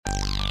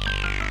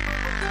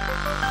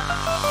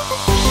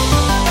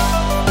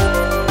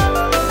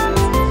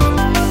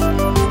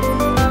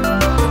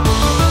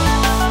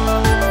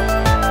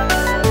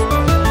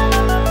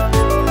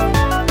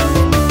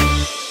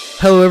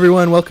Hello,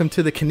 everyone. Welcome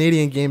to the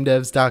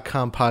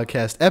CanadianGameDevs.com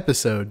podcast,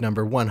 episode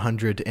number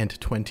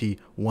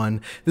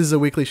 121. This is a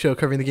weekly show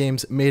covering the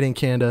games made in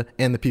Canada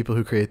and the people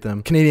who create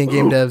them.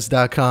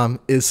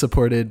 CanadianGameDevs.com is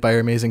supported by our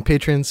amazing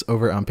patrons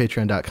over on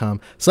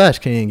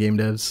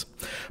patreon.com/CanadianGameDevs.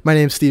 My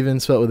name's Steven,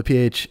 spelled with a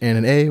PH and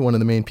an A, one of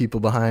the main people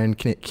behind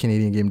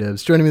Canadian Game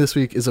Devs. Joining me this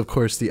week is, of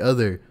course, the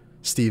other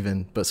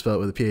Steven, but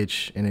spelled with a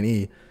PH and an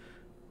E,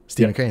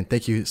 Stephen Crane.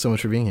 Thank you so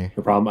much for being here.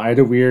 No problem. I had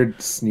a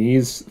weird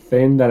sneeze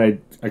thing that I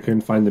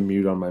couldn't find the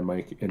mute on my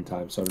mic in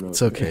time, so I don't know.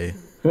 It's okay.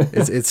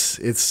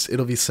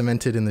 It'll be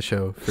cemented in the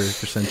show for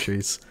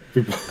centuries.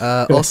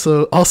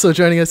 Also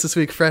joining us this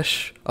week,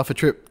 fresh off a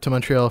trip to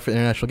Montreal for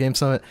International Game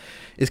Summit,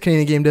 is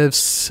Canadian Game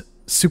Devs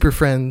super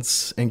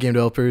friends and game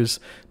developers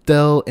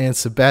Del and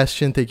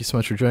Sebastian. Thank you so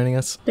much for joining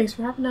us. Thanks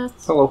for having us.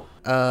 Hello.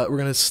 We're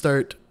gonna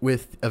start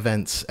with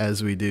events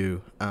as we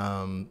do.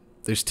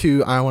 There's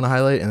two I want to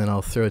highlight, and then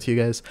I'll throw it to you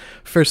guys.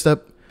 First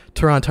up,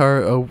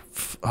 Toronto.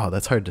 Oh,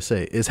 that's hard to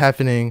say. Is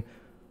happening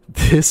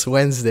this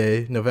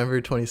Wednesday, November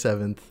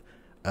 27th,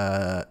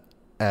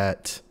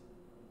 at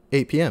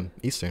 8 p.m.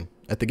 Eastern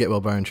at the Get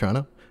Well Bar in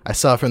Toronto. I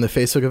saw from the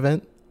Facebook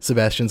event,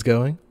 Sebastian's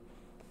going.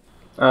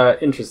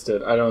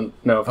 Interested. I don't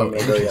know if I'm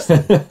going to go yet.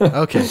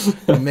 Okay.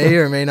 May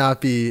or may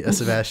not be a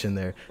Sebastian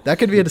there. That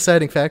could be a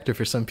deciding factor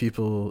for some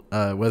people,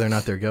 whether or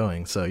not they're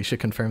going. So you should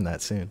confirm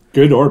that soon.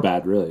 Good or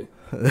bad, really.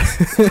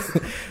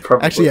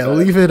 Actually, yeah,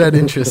 leave it at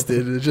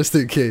interested, just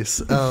in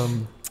case.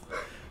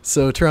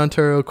 So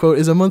Toronto, quote,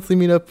 is a monthly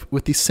meetup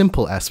with the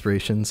simple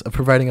aspirations of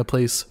providing a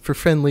place for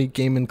friendly,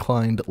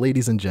 game-inclined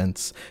ladies and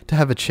gents to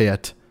have a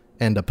chat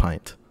and a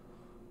pint.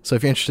 So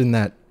if you're interested in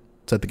that,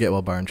 it's at the Get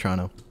Well Bar in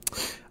Toronto.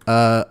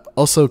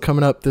 Also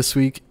coming up this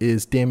week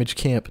is Damage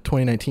Camp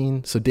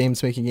 2019. So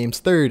Dames Making Games'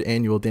 third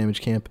annual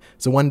Damage Camp.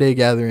 It's a one-day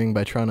gathering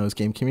by Toronto's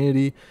game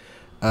community.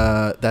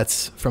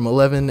 That's from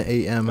 11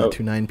 a.m.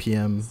 to 9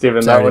 p.m.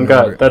 Steven,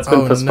 that's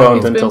been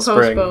postponed until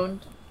spring.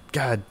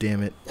 God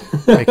damn it.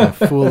 Making a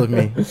fool of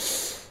me.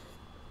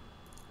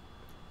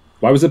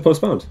 Why was it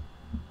postponed?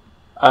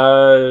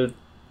 They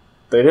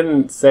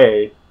didn't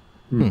say.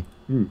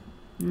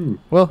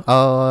 Well,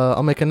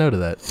 I'll make a note of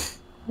that.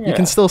 Yeah. You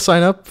can still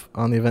sign up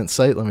on the event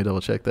site. Let me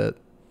double check that.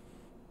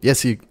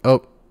 Yes, you...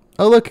 Oh,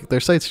 look, their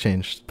site's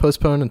changed.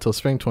 Postponed until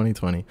spring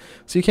 2020.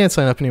 So you can't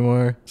sign up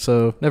anymore,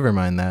 so never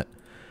mind that.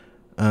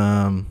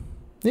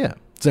 Yeah.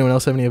 Does anyone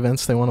else have any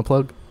events they want to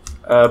plug?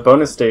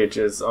 Bonus Stage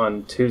is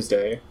on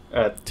Tuesday.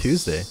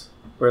 Tuesday?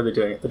 Where are they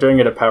doing it? They're doing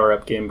it at Power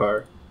Up Game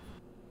Bar.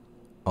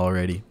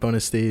 Alrighty.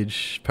 Bonus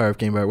Stage, Power Up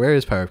Game Bar. Where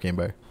is Power Up Game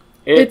Bar?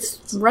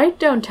 It's right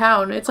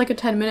downtown. It's like a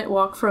 10-minute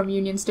walk from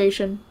Union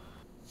Station.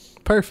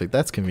 Perfect.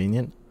 That's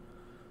convenient.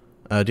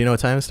 Do you know what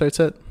time it starts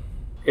at?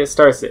 It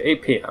starts at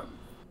 8 p.m.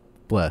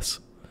 Bless.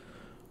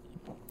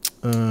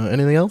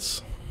 Anything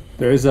else?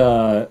 There's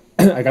I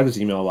got this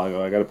email a while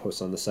ago. I got to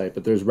post on the site,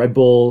 but there's Red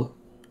Bull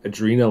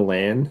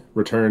Adrenaland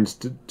returns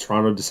to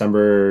Toronto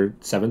December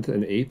 7th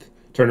and 8th.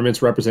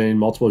 Tournaments representing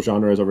multiple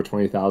genres, over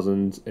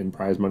 20,000 in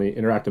prize money,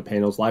 interactive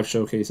panels, live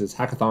showcases,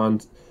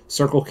 hackathons,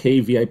 Circle K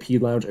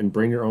VIP lounge, and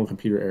bring your own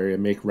computer area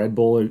make Red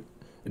Bull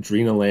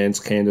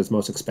Adrenaland Canada's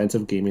most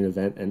expensive gaming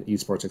event and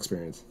esports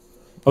experience.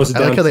 I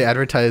like how they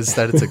advertise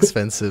that it's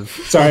expensive.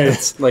 Sorry,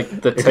 it's like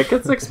the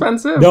ticket's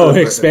expensive. No,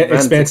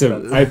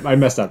 expansive. I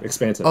messed up.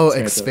 Expansive. Oh,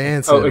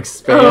 expansive. Oh,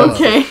 expansive. Oh,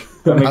 okay.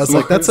 I was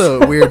like, that's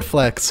a weird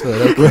flex.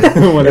 But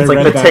okay. It's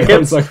like the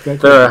tickets.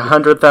 They're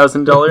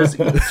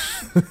 $100,000 each.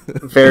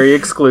 Very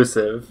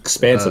exclusive.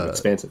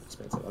 Expansive.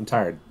 I'm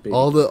tired. Baby.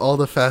 All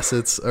the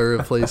facets are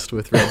replaced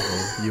with Red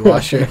Bull. You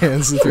wash your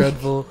hands with Red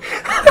Bull.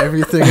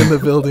 Everything in the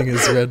building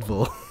is Red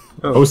Bull.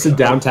 Hosted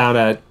downtown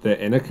at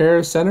the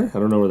Innocare Center. I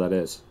don't know where that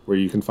is. Where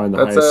you can find the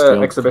highest scale. That's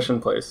an exhibition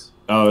place.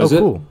 Oh, is it?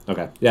 Cool.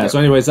 Okay. Yeah. So,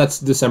 anyways, that's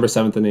December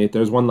 7th and 8th. There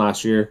was one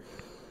last year,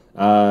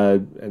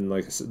 and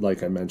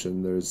like I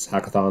mentioned, there's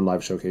hackathon,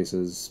 live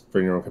showcases,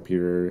 bring your own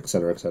computer,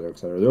 etc., etc.,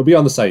 etc. They'll be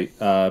on the site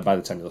by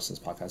the time you listen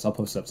to this podcast. I'll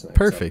post it up tonight.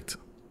 Perfect.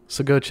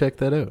 So go check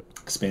that out.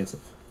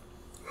 Expansive.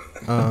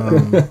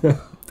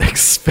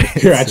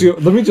 Expansive. Here, actually,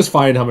 let me just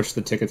find how much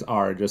the tickets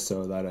are, just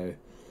so that I.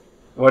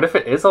 What if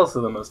it is also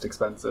the most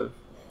expensive?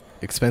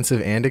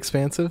 Expensive and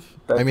expansive?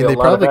 That'd I mean, they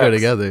probably go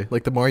together.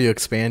 Like, the more you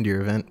expand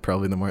your event,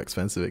 probably the more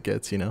expensive it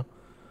gets, you know?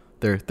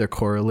 They're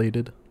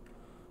correlated. Is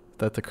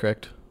that the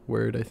correct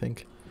word, I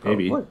think?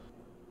 Maybe.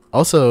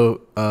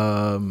 Also,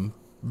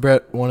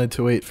 Brett wanted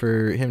to wait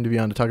for him to be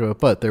on to talk about,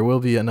 but there will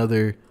be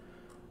another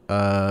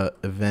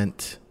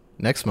event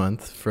next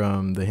month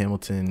from the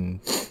Hamilton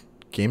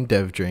Game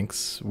Dev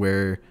Drinks,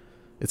 where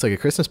it's like a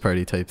Christmas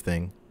party type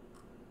thing.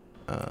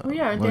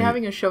 Aren't they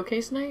having a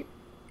showcase night?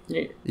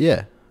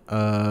 Yeah.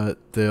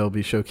 They'll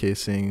be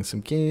showcasing some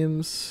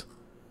games.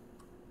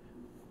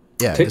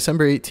 Yeah,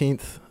 December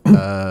 18th,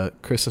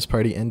 Christmas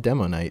party and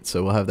demo night.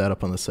 So we'll have that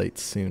up on the site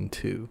soon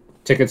too.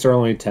 Tickets are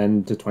only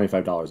 $10 to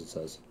 $25. It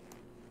says.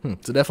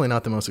 So definitely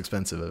not the most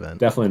expensive event.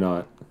 Definitely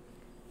not.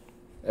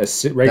 A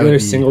regular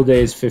single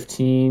day is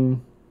 $15,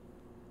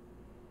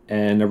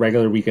 and a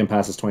regular weekend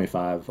pass is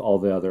 $25. All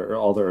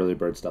the early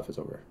bird stuff is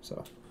over.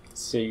 So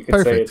you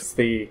could say it's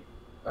the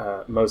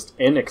Most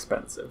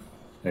inexpensive.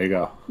 There you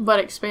go. But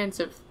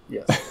expansive.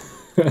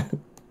 Yes.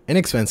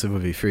 Inexpensive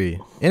would be free.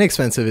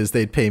 Inexpensive is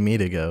they'd pay me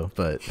to go,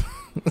 but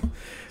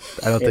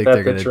I don't think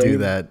they're going to do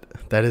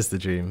that. That is the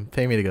dream.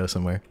 Pay me to go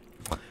somewhere.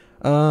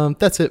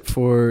 That's it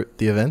for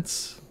the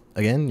events.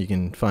 Again, you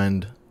can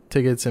find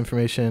tickets,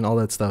 information, all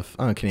that stuff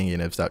on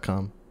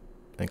CanadianIvs.com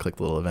and click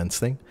the little events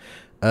thing.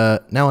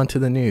 Now on to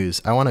the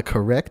news. I want to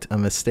correct a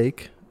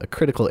mistake, a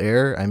critical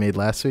error I made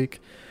last week.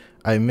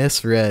 I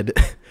misread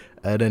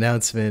an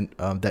announcement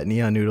that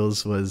Neon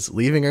Noodles was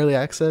leaving early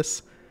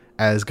access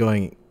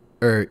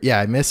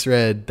I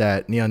misread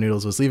that Neon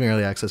Noodles was leaving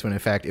early access when in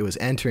fact it was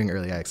entering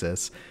early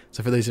access.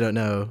 So for those who don't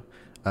know,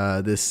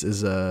 this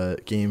is a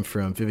game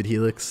from Vivid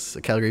Helix,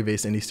 a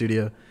Calgary-based indie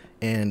studio.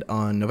 And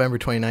on November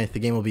 29th, the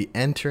game will be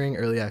entering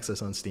early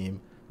access on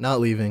Steam, not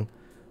leaving.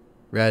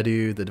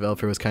 Radu, the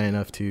developer, was kind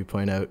enough to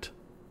point out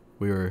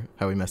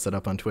how we messed that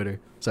up on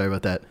Twitter. Sorry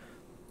about that.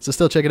 So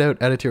still check it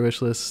out, add it to your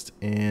wish list,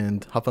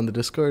 and hop on the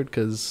Discord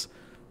because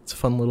it's a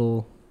fun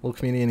little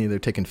community, and they're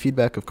taking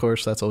feedback, of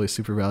course. That's always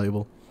super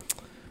valuable.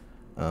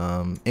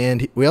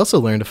 And we also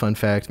learned a fun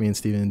fact, me and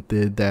Steven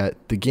did, that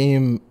the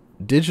game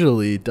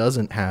digitally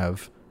doesn't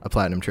have a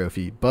platinum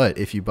trophy, but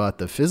if you bought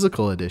the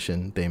physical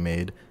edition they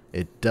made,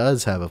 it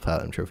does have a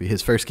platinum trophy.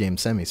 His first game,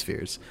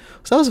 Semispheres.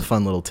 So that was a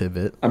fun little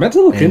tidbit. I meant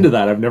to look into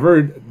that. I've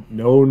never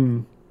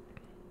known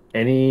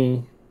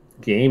any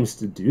games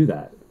to do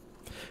that.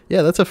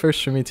 Yeah, that's a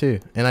first for me too.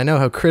 And I know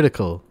how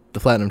critical the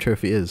platinum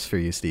trophy is for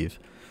you, Steve.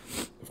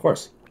 Of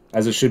course.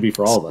 As it should be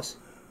for all of us.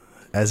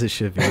 As it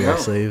should be. We are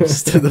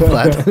slaves to the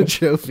platinum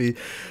trophy.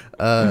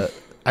 I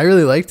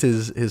really liked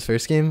his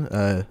first game.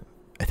 I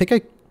think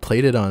I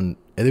played it on,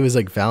 I think it was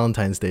like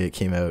Valentine's Day it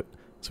came out.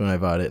 That's when I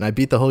bought it. And I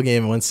beat the whole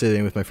game in one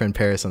sitting with my friend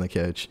Paris on the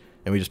couch.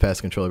 And we just passed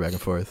the controller back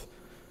and forth.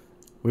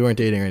 We weren't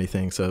dating or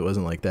anything, so it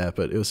wasn't like that,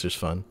 but it was just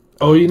fun.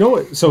 Oh, you know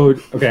what? So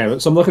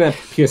I'm looking at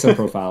PSN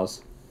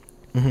profiles.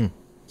 Mm-hmm.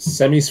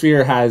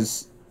 Semisphere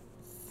has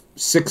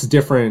 6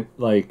 different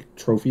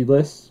trophy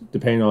lists,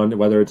 depending on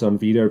whether it's on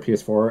Vita or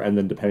PS4, and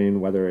then depending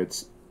on whether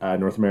it's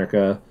North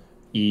America,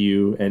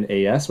 EU, and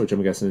AS, which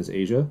I'm guessing is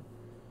Asia.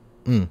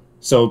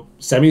 So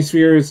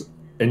Semispheres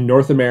in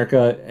North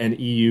America and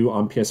EU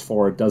on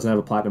PS4 doesn't have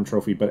a platinum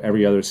trophy, but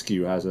every other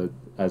SKU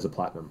has a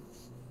platinum.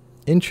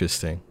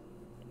 Interesting.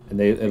 And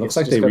it looks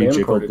like they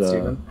rejiggled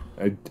the.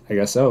 I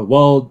guess so.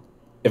 Well,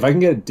 if I can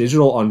get it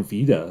digital on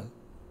Vita,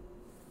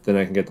 then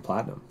I can get the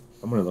platinum.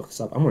 I'm gonna look this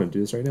up. I'm gonna do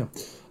this right now.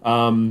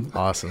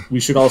 Awesome. We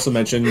should also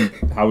mention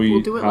how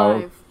We'll do it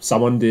live.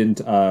 Someone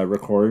didn't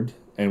record,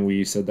 and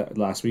we said that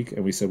last week,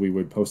 and we said we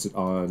would post it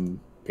on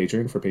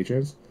Patreon for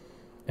patrons.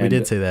 We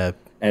did say that,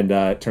 and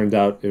it turned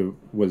out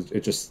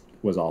it just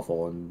was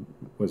awful and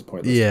was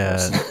pointless. Yeah,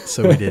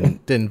 so we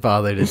didn't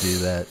bother to do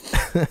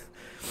that.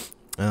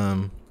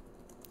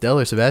 Del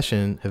or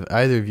Sebastian, have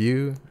either of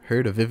you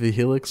heard of Vivid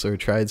Helix or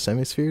tried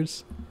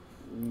Semispheres?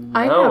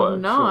 I have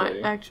not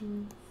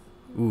actually.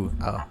 Ooh,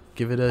 I'll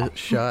give it a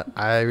shot.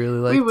 I really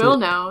liked it. We will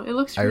now. It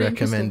looks really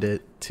recommend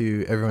it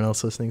to everyone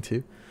else listening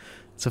too.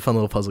 It's a fun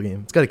little puzzle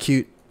game. It's got a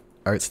cute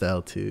art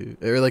style too.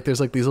 Or there's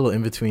these little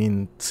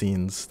in-between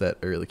scenes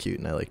that are really cute,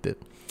 and I liked it.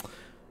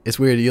 It's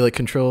weird. You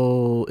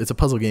control. It's a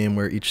puzzle game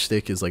where each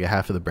stick is a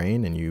half of the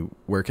brain, and you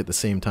work at the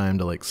same time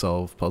to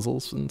solve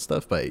puzzles and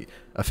stuff by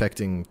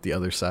affecting the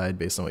other side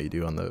based on what you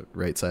do on the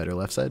right side or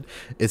left side.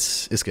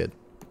 It's good.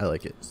 I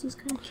like it. This is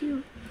kind of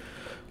cute.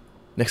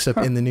 Next up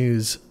in the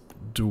news,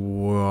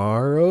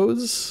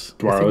 Dwarrows,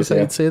 I think is how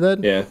yeah. you'd say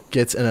that. Yeah.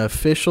 Gets an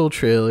official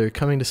trailer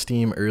coming to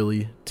Steam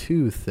early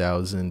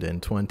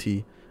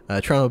 2020.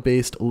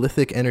 Toronto-based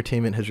Lithic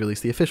Entertainment has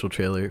released the official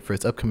trailer for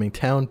its upcoming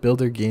town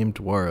builder game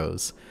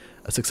Dwarrows,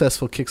 a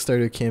successful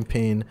Kickstarter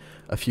campaign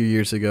a few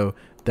years ago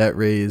that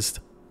raised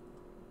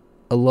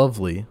a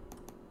lovely,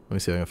 let me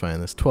see if I can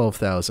find this,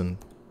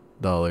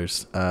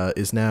 $12,000,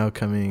 is now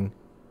coming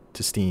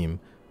to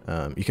Steam.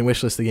 You can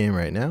wishlist the game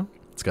right now.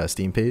 It's got a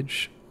Steam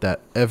page,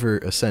 that ever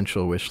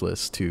essential wish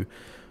list to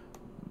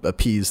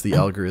appease the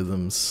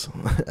algorithms.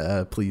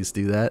 Please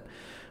do that.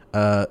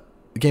 The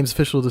game's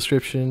official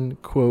description,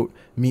 quote,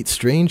 meet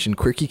strange and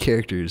quirky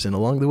characters and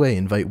along the way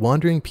invite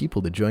wandering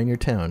people to join your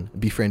town.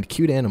 Befriend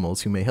cute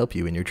animals who may help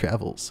you in your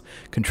travels.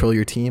 Control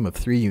your team of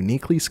 3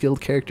 uniquely skilled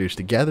characters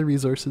to gather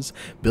resources,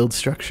 build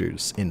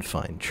structures, and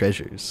find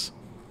treasures.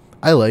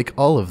 I like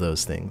all of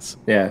those things.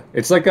 Yeah,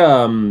 it's we've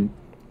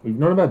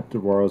known about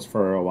Dwarrows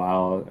for a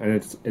while, and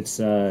it's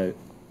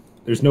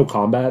there's no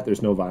combat,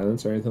 there's no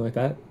violence or anything like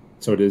that.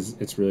 So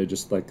it's really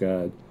just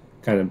a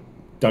kind of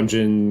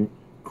dungeon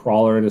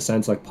crawler in a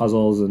sense,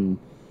 puzzles and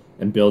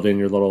building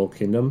your little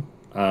kingdom.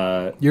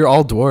 You're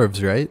all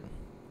dwarves, right?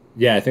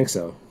 Yeah, I think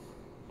so.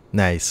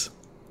 Nice.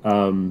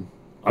 I'm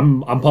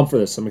pumped for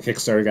this. I'm a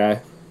Kickstarter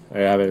guy. I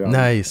have it.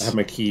 Nice. I have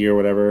my key or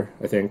whatever.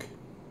 I think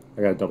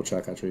I gotta double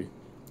check actually.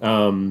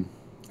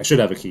 I should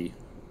have a key,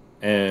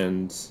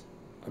 and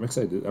I'm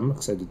excited. I'm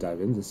excited to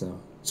dive into this now.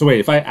 So wait,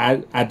 if I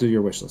add to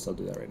your wish list, I'll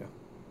do that right now.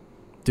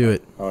 Do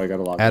it. Oh, I got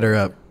a lot. Add her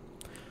up.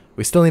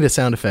 We still need a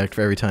sound effect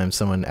for every time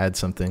someone adds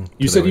something.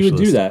 You said you would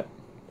do that.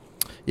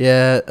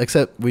 Yeah,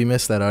 except we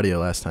missed that audio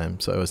last time,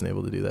 so I wasn't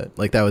able to do that.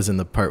 Like, that was in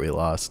the part we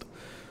lost.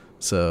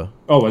 So.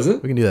 Oh, was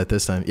it? We can do that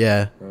this time.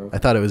 Yeah. Okay. I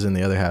thought it was in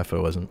the other half, but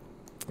it wasn't.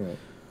 Right.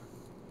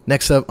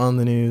 Next up on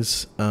the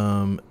news,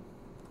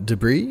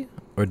 Debris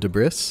or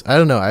Debris. I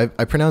don't know.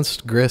 I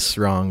pronounced Gris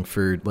wrong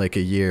for like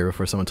a year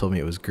before someone told me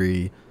it was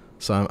Gree.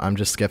 So I'm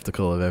just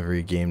skeptical of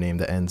every game name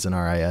that ends in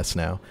RIS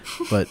now.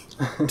 But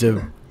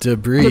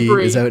Debris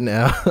is out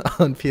now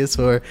on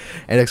PS4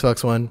 and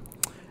Xbox One.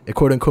 A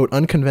quote-unquote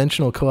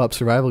unconventional co-op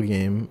survival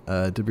game,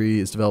 Debris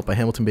is developed by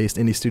Hamilton-based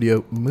indie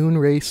studio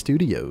Moonray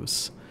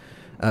Studios.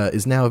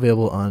 Is now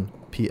available on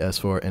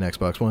PS4 and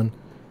Xbox One.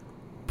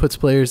 Puts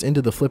players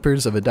into the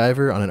flippers of a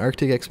diver on an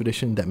Arctic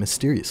expedition that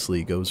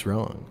mysteriously goes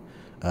wrong.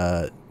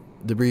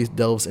 Debris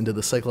delves into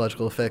the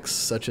psychological effects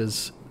such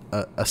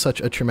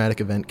a traumatic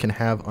event can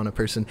have on a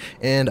person.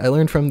 And I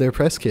learned from their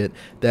press kit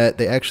that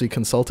they actually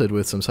consulted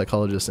with some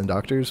psychologists and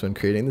doctors when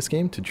creating this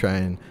game to try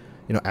and,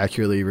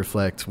 accurately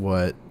reflect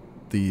what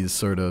these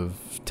sort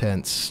of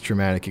tense,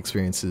 traumatic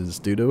experiences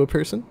do to a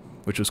person,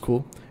 which was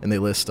cool. And they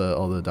list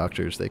all the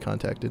doctors they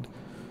contacted.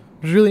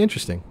 It was really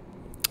interesting.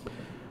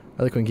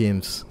 I like when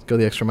games go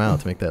the extra mile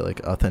to make that like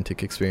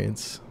authentic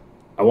experience.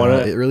 I want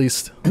to. It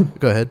released.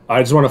 Go ahead.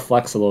 I just want to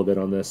flex a little bit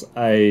on this.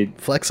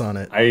 Flex on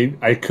it.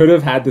 I could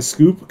have had the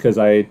scoop because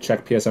I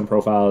check PSN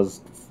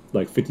profiles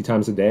like 50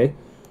 times a day,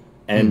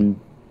 and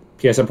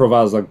PSN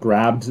profiles like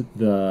grabbed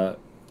the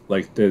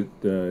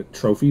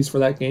trophies for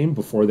that game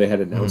before they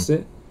had announced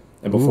it,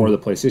 and before the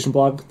PlayStation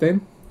blog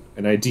thing,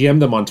 and I DM'd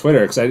them on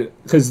Twitter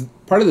because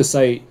part of the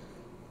site.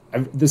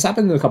 This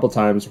happened a couple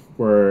times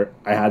where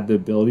I had the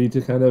ability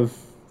to kind of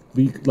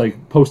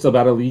post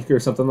about a leak or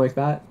something like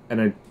that, and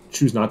I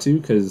choose not to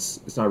because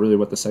it's not really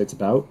what the site's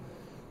about.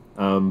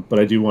 But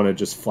I do want to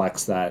just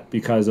flex that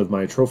because of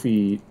my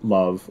trophy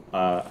love.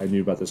 I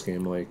knew about this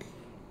game like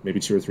maybe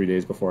 2 or 3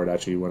 days before it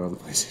actually went on the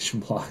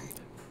PlayStation blog.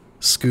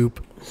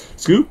 Scoop.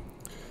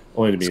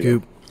 Only to me.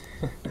 Scoop.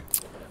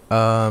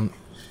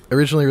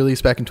 Originally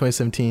released back in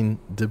 2017,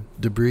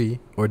 Debris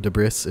or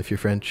Debris if you're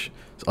French.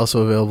 It's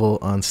also available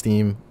on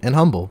Steam and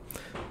Humble.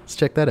 Let's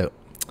check that out.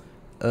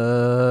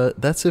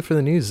 That's it for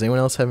the news. Does anyone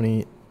else have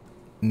any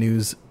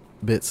news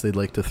bits they'd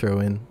like to throw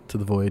in to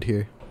the void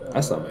here?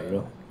 That's not my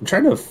email. I'm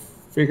trying to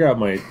figure out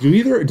my.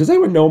 Does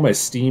anyone know my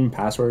Steam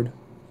password?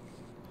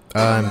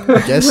 I'm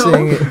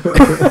guessing. Did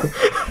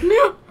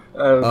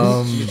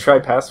you try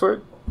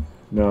password?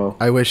 No.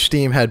 I wish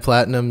Steam had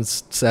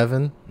Platinum's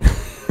 7.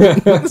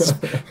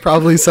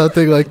 Probably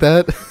something like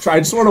that.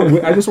 I just want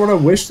to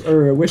wish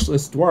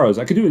list Dwaros.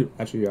 I could do it.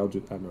 Actually, I'll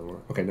do. I don't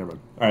know. Okay, never mind.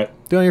 All right.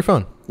 Do it on your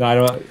phone. No, I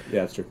don't.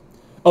 Yeah, that's true.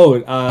 Oh,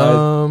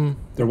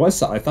 there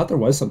was. I thought there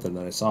was something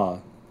that I saw.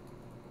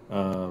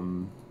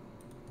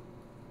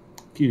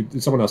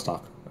 Did someone else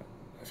talk?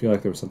 I feel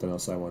like there was something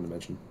else that I wanted to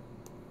mention.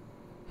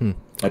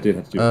 I did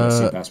have to do with my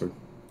Steam password.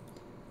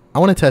 I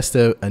want to test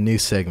out a new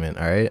segment.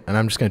 All right, and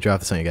I'm just gonna drop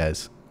this on you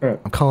guys. All right.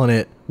 I'm calling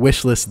it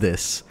Wishlist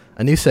This.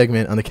 A new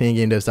segment on the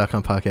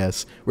CanadianGameDevs.com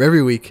podcast where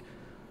every week,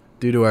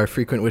 due to our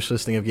frequent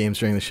wishlisting of games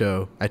during the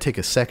show, I take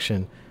a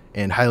section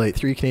and highlight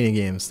 3 Canadian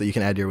games that you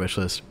can add to your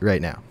wishlist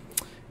right now.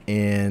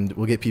 And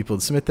we'll get people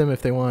to submit them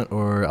if they want,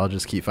 or I'll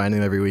just keep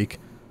finding them every week.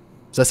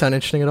 Does that sound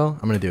interesting at all?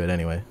 I'm going to do it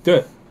anyway. Do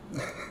it.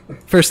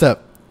 First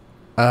up,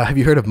 have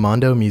you heard of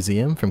Mondo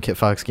Museum from Kit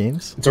Fox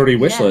Games? It's already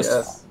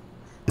wishlisted. Yes.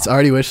 It's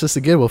already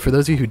wishlisted. Good. Well, for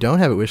those of you who don't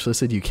have it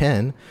wishlisted, you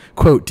can.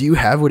 Quote, do you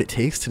have what it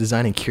takes to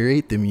design and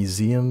curate the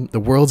museum, the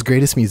world's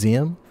greatest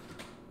museum?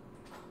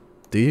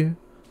 Do you?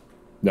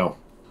 No.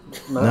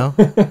 No?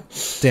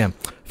 Damn.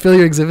 Fill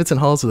your exhibits and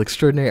halls with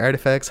extraordinary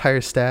artifacts,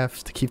 hire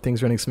staff to keep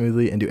things running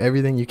smoothly, and do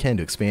everything you can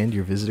to expand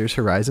your visitors'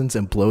 horizons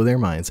and blow their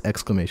minds!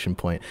 Exclamation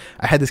point.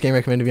 I had this game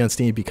recommended to me on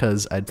Steam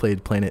because I'd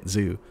played Planet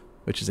Zoo,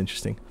 which is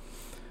interesting.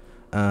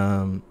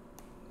 Add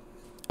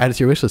it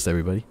to your wishlist,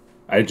 everybody.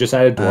 I just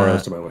added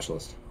Dwaros to my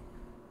wishlist.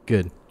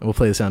 Good. And we'll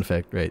play the sound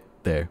effect right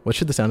there. What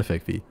should the sound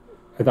effect be?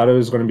 I thought it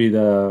was going to be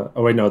the...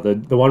 Oh, wait, no.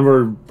 The one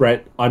where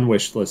Brett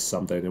unwishlist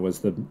something. It was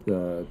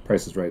the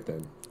Price is Right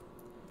then.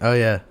 Oh,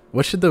 yeah.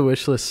 What should the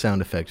wishlist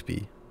sound effect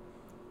be?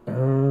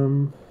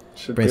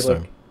 Should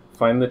Brainstorm. be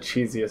find the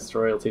cheesiest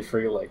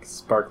royalty-free,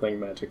 sparkling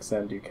magic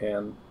sound you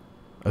can.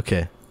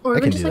 Okay. Or I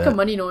even can just do like that. a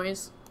money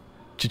noise.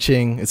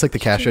 Cha-ching. It's like the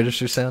cash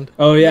register sound.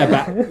 Oh, yeah.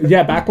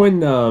 Back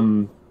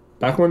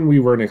when we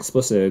weren't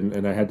explicit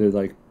and I had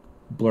to,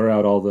 blur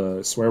out all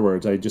the swear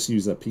words, I just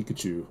used a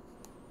Pikachu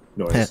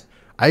noise.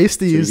 I used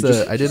to use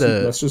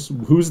Let's just...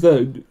 Who's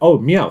the... Oh,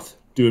 Meowth.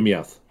 Do a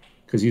Meowth.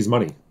 Because he's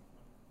money.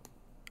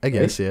 I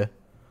guess, yeah.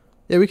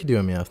 Yeah, we could do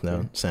a Meowth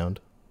now sound.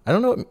 I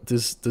don't know.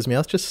 Does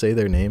Meowth just say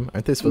their name?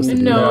 Aren't they supposed to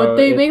do that? No,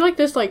 they make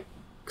this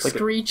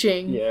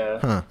screeching. Yeah.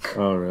 Huh.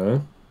 Oh,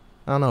 really?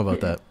 I don't know about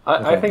that.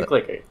 I think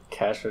a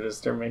cash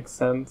register makes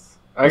sense.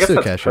 I Let's guess do a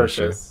that's cash purchase.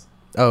 register.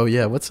 Oh,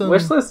 yeah. What's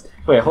Wishlist?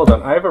 Wait, hold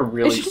on. I have a It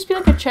really... should just be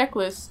like a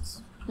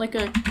checklist. Like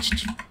a...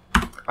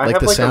 I like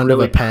have the sound a of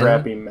a really pen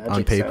crappy magic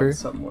on paper?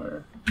 sound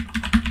somewhere.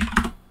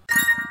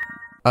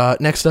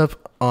 Next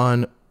up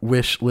on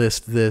Wish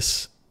List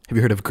This, have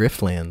you heard of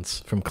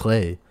Griftlands from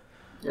Clay?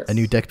 Yes. A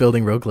new deck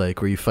building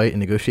roguelike where you fight and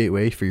negotiate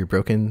way for your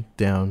broken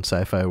down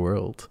sci-fi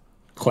world.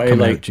 Clay Coming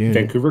like out June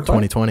Vancouver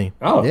Clay? 2020.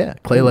 Oh. Yeah,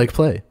 Clay like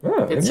play.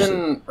 Oh, It's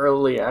in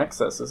early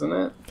access, isn't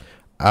it?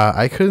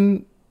 I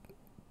couldn't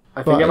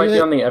I think it might be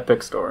on the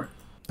Epic Store.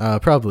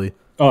 probably.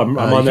 Oh, I'm you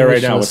on can there right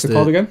wish now. What's list it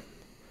called again?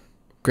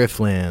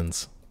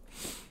 Grifflands.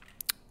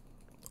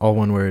 All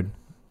one word.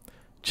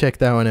 Check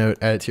that one out.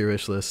 Add it to your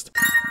wish list.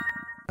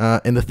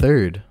 In the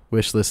third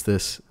wish list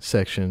this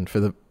section for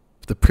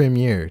the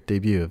premiere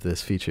debut of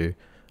this feature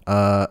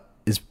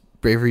is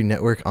Bravery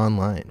Network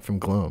Online from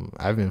Gloam.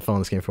 I've been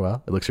following this game for a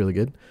while. It looks really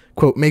good.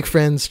 Quote, make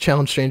friends,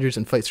 challenge strangers,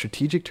 and fight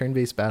strategic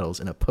turn-based battles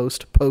in a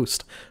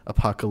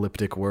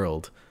post-apocalyptic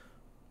world.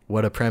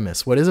 What a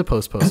premise. What is a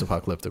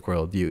post-apocalyptic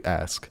world, you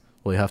ask?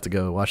 Well, you have to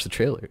go watch the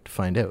trailer to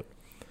find out.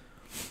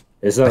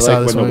 Is that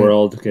like when the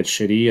world gets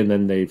shitty and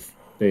then they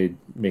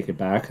make it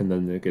back and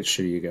then it gets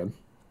shitty again?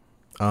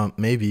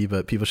 Maybe,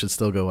 but people should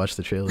still go watch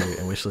the trailer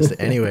and wishlist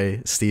it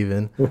anyway,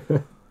 Steven.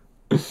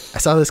 I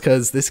saw this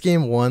because this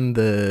game won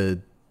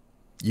the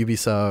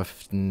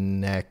Ubisoft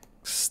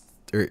Next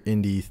or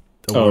Indie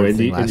Award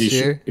thing last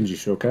year. Indie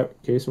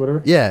Showcase or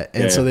whatever? Yeah,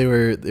 and so they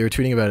were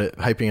tweeting about it,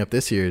 hyping up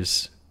this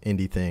year's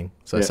indie thing.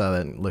 So I saw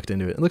that and looked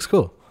into it. It looks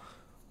cool.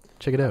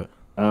 Check it out.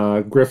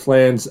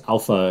 Grifflands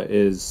Alpha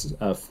is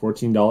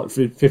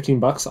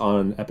 $15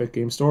 on Epic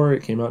Game Store.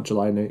 It came out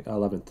July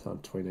 11th on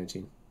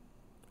 2019.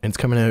 And it's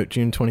coming out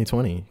June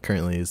 2020.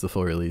 Currently is the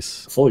full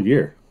release. Full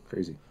year.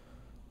 Crazy.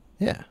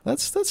 Yeah,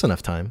 that's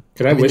enough time.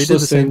 Can I wish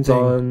list things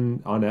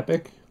on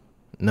Epic?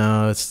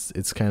 No,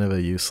 it's kind of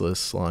a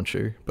useless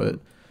launcher, but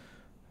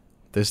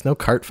there's no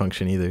cart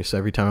function either. So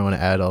every time I want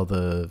to add all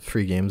the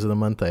free games of the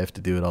month, I have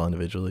to do it all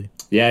individually.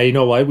 Yeah, you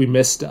know what? We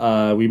missed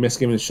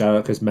giving a shout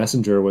out because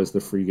Messenger was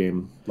the free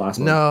game last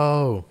month.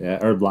 No.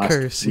 Yeah, or last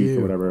Curse week you.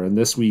 or whatever. And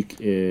this week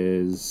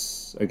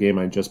is a game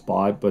I just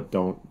bought but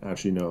don't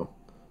actually know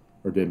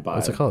or didn't buy.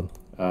 What's it called?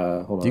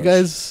 Hold on. Do you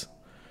guys,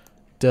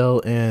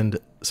 Del and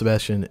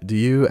Sebastian, do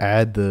you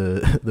add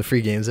the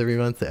free games every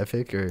month to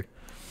Epic or?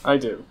 I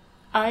do.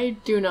 I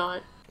do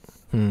not.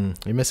 You're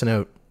missing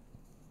out.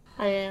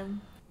 I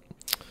am.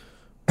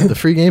 The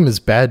free game is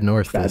Bad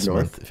North Bad this North.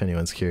 month, if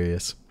anyone's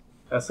curious.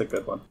 That's a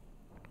good one.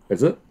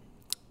 Is it?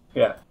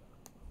 Yeah.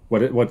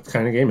 What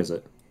kind of game is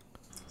it?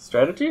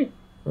 Strategy?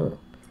 Oh.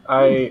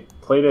 I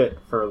played it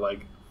for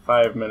like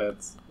 5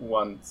 minutes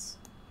once.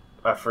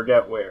 I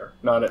forget where.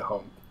 Not at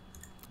home.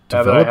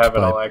 Now that I Developed have it,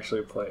 by I'll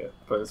actually play it.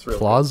 But it's really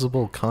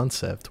Plausible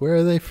Concept. Where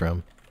are they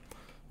from?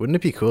 Wouldn't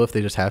it be cool if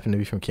they just happened to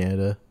be from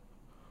Canada?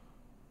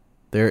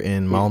 They're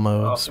in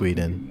Malmo,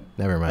 Sweden.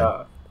 Never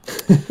mind.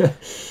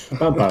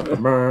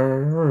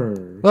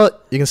 Well,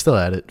 you can still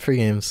add it. Free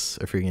games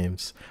are free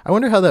games. I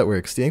wonder how that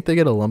works. Do you think they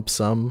get a lump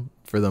sum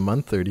for the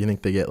month, or do you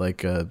think they get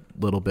like a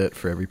little bit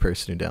for every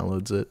person who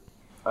downloads it?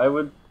 I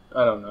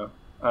don't know.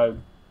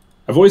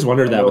 I've always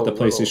wondered that with the know a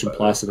little PlayStation better.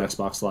 Plus and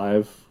Xbox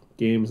Live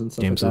games and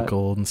stuff Games like with that.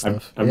 gold and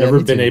stuff. I've Yeah, never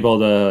me been too. able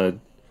to.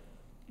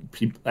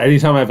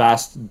 Anytime I've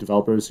asked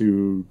developers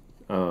who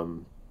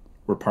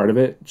were part of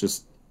it,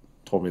 just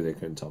told me they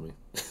couldn't tell me.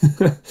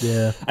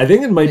 Yeah. I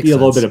think it might Makes be a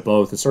little sense. bit of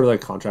both. It's sort of like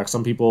contracts.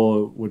 Some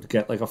people would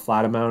get like a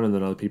flat amount, and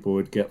then other people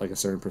would get like a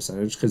certain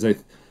percentage.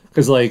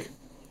 Because like,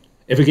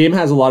 if a game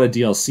has a lot of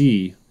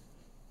DLC,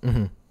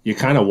 Mm-hmm. you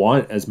kind of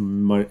want as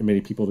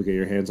many people to get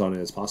your hands on it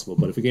as possible.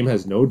 But if a game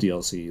has no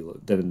DLC,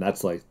 then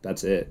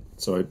that's it.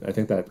 So I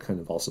think that kind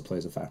of also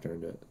plays a factor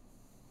into it.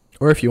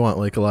 Or if you want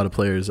like a lot of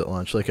players at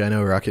launch, like I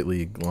know Rocket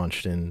League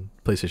launched in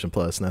PlayStation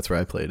Plus, and that's where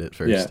I played it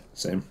first. Yeah,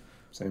 same.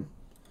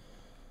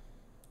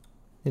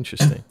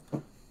 Interesting.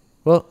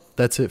 Well,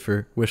 that's it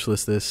for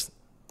Wishlist This.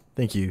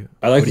 Thank you.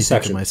 I like What do the you think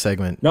section. of my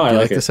segment. No, Do I you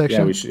like the it.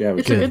 section? Yeah, we should. Yeah, we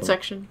It's should. a good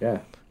section. Yeah.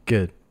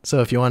 Good.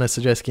 So if you want to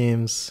suggest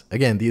games,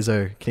 again, these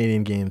are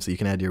Canadian games that you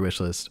can add to your wish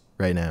list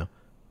right now.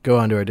 Go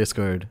onto our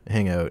Discord,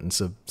 hang out, and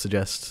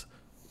suggest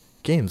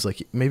games,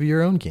 like maybe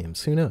your own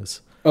games. Who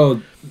knows?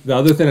 Oh, the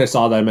other thing I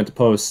saw that I meant to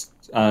post,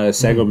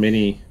 Sago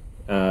Mini,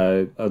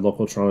 a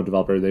local Toronto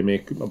developer, they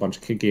make a bunch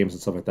of kid games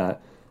and stuff like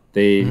that.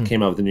 They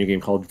came out with a new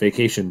game called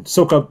Vacation.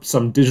 Soak up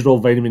some digital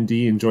vitamin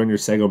D and join your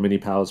Sago Mini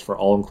pals for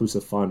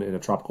all-inclusive fun in a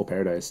tropical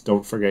paradise.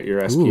 Don't forget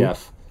your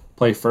SPF.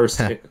 Play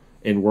first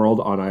in World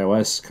on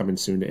iOS, coming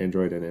soon to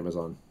Android and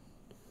Amazon.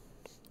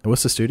 And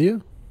what's the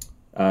studio?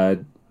 I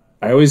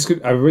always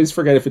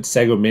forget if it's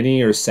Sago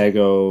Mini or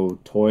Sago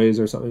Toys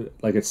or something.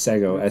 Like it's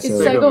Sago. It's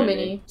S-O- Sago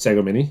Mini.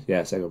 Sago Mini?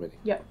 Yeah, Sago Mini.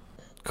 Yep.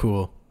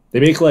 Cool. They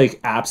make like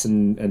apps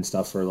and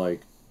stuff for like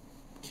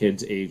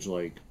kids age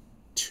like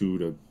 2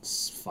 to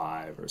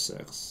 5 or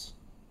 6.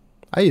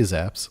 I use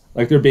apps.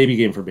 Like they're baby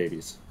game for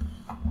babies,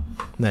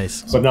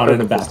 Nice. but not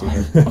in a bad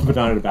way. But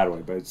not in a bad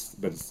way. But it's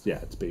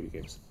it's baby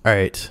games. All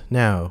right,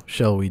 now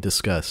shall we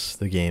discuss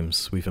the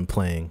games we've been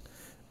playing?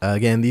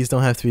 Again, these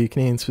don't have to be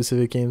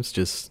Canadian-specific games.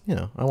 Just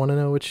I want to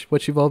know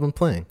what you've all been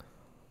playing.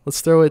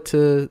 Let's throw it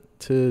to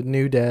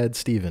new dad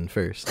Steven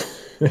first.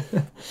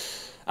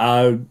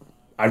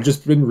 I've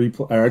just been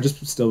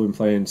still been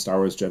playing Star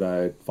Wars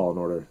Jedi Fallen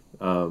Order.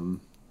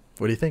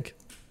 What do you think?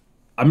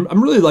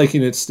 I'm really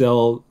liking it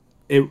still.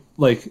 It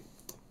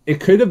it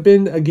could have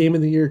been a game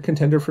of the year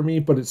contender for me,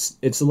 but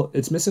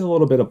it's missing a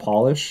little bit of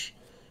polish.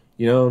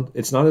 You know,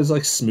 it's not as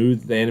like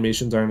smooth. The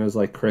animations aren't as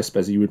like crisp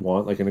as you would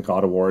want, like in a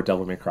God of War,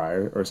 Devil May Cry,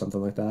 or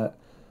something like that.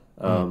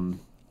 And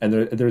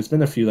there's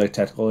been a few like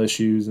technical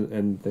issues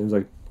and things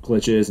like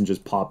glitches and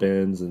just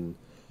pop-ins and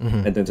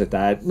things like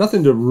that.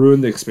 Nothing to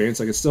ruin the experience.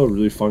 Like, it's still a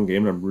really fun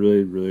game, and I'm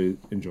really, really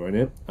enjoying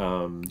it.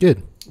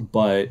 Good.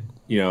 But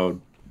you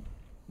know,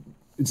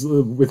 it's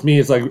with me.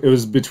 It's like it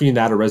was between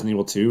that or Resident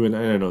Evil 2, and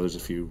I know there's a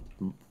few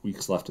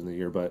weeks left in the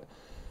year, but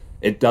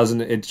it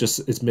doesn't.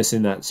 It's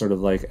missing that sort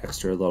of like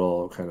extra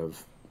little kind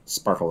of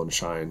sparkle and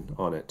shine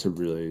on it to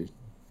really.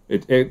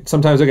 It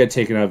sometimes I get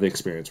taken out of the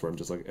experience where I'm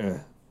just like, eh.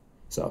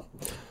 So,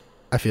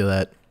 I feel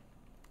that.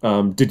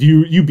 Did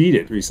you beat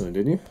it recently?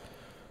 Didn't you?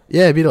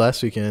 Yeah, I beat it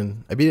last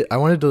weekend. I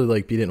wanted to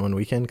like beat it in one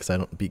weekend because I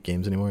don't beat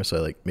games anymore. So I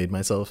like made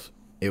myself.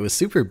 It was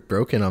super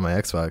broken on my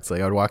Xbox.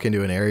 Like I would walk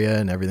into an area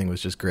and everything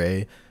was just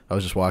gray. I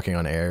was just walking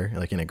on air,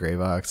 like in a gray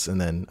box, and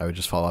then I would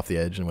just fall off the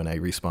edge. And when I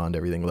respawned,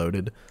 everything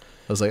loaded.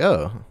 I was like,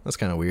 oh, that's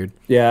kind of weird.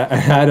 Yeah, I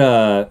had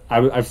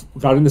I've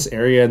got in this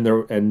area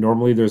and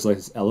normally there's like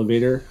this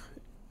elevator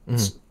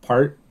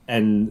part,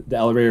 and the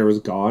elevator was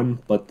gone,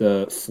 but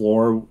the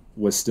floor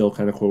was still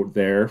kind of quote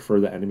there for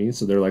the enemies,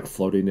 so they're like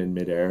floating in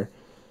midair,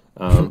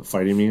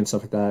 fighting me and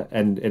stuff like that.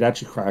 And it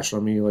actually crashed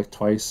on me like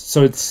twice.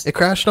 So it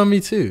crashed on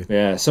me too.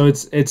 Yeah, so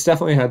it's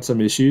definitely had some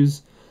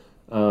issues,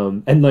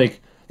 and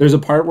like there's a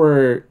part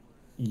where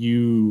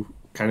you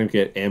kind of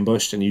get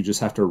ambushed and you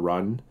just have to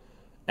run,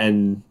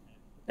 and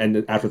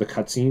after the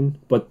cutscene,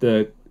 but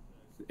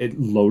it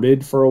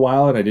loaded for a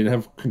while and I didn't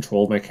have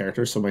control of my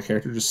character, so my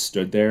character just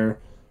stood there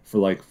for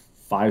like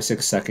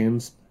 5-6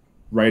 seconds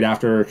right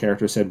after our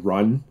character said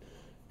run,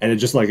 and it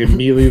just like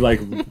immediately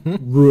like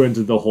ruined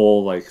the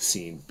whole like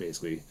scene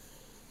basically.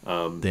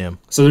 Damn.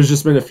 So there's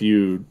just been a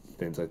few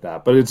things like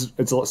that, but it's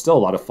still a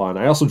lot of fun.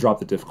 I also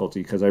dropped the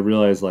difficulty because I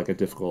realized like a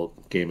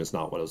difficult game is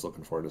not what I was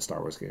looking for in a Star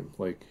Wars game.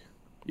 Like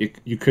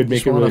you could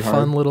make it really hard. A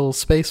fun little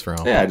space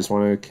realm. Yeah, I just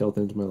want to kill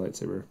things with my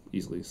lightsaber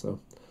easily. So,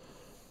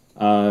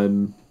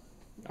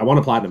 I want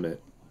to platinum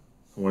it.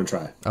 I want to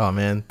try. Oh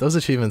man, those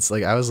achievements!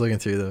 Like I was looking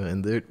through them,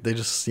 and they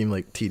just seem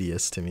like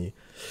tedious to me.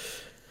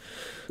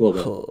 A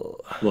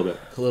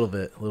little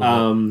bit.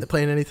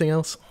 Playing anything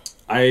else?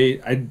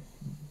 I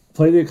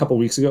played it a couple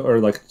weeks ago, or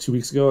like 2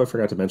 weeks ago. I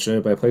forgot to mention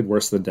it, but I played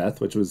Worse Than Death,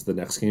 which was the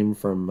next game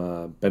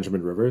from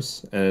Benjamin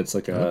Rivers, and it's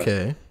like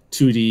a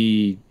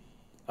 2D.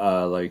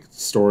 Like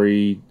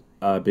story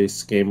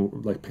based game,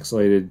 like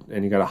pixelated,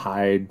 and you gotta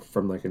hide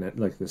from like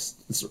this.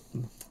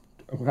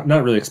 I'm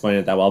not really explaining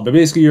it that well, but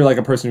basically you're like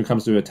a person who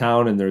comes to a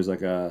town and there's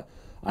like a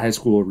high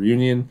school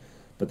reunion,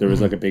 but there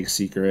was like a big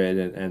secret,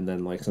 and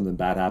then like something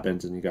bad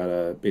happens and you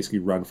gotta basically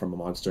run from a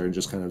monster and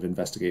just kind of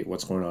investigate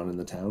what's going on in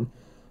the town.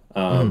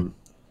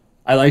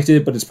 I liked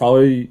it, but it's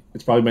probably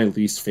my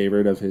least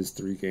favorite of his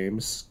 3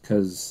 games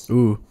because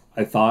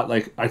I thought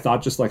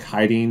just like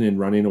hiding and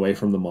running away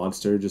from the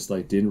monster just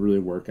like didn't really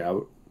work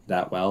out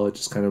that well. It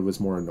just kind of was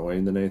more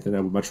annoying than anything.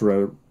 I would much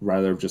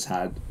rather have just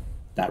had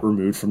that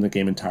removed from the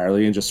game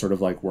entirely and just sort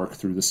of like work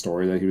through the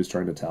story that he was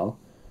trying to tell.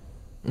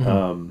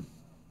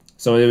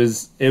 So it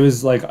was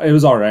like it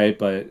was all right,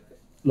 but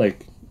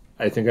like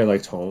I think I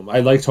liked Home. I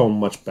liked Home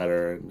much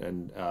better,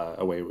 and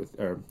Away with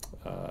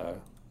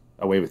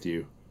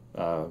You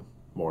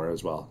more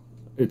as well.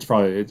 It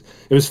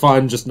was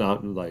fun, just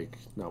not.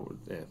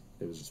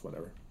 It was just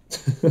whatever.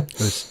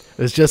 it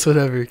was just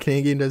whatever.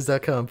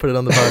 CanadianGameDevs.com. Put it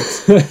on the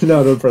box.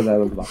 No, don't put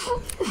that on the box.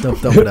 Don't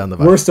put it on the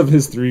box. Worst of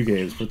his 3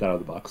 games. Put that on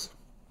the box.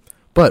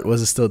 But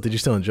did you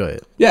still enjoy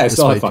it? Yeah, I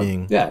still had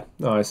fun.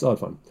 I still had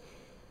fun.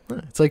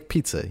 It's like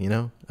pizza, you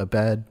know? A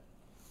bad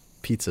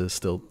pizza is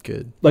still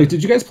good. Like,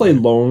 did you guys play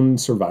Lone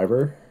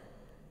Survivor?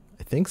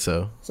 I think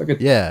so. It's like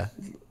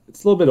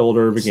it's a little bit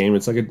older of a game.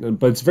 It's like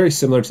but it's very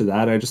similar to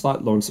that. I just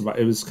thought Lone Survivor.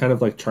 It was kind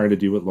of like trying to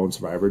do what Lone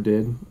Survivor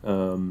did.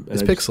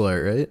 It's pixel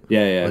art, right?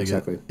 Yeah, like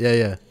exactly.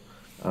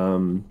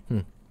 And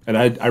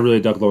I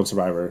really dug Lone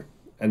Survivor,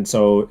 and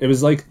so it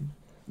was like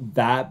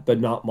that, but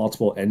not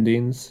multiple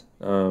endings.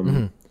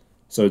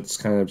 So it's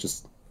kind of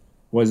just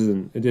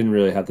it didn't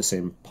really have the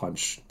same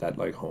punch that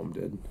like Home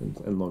did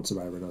and Lone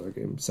Survivor and other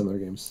games, similar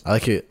games. I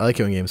like it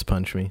when games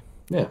punch me.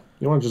 Yeah,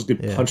 you want to just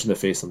get punched in the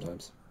face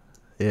sometimes.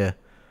 Yeah.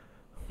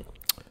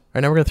 All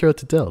right, now we're going to throw it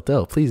to Dell.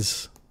 Dell,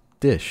 please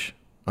dish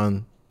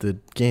on the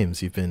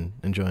games you've been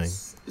enjoying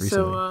recently.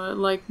 So,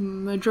 like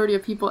majority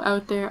of people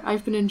out there,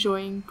 I've been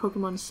enjoying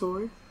Pokemon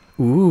Sword.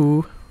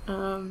 Ooh.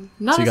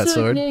 Not so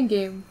necessarily a Canadian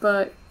game,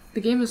 but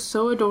the game is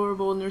so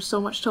adorable and there's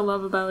so much to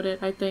love about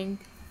it, I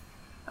think.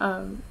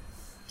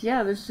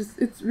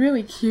 It's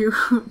really cute.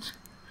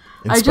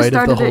 In spite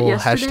of the whole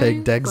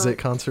hashtag Dexit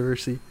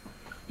controversy?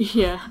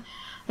 Yeah.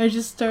 I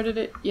just started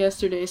it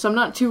yesterday, so I'm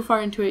not too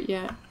far into it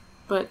yet.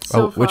 But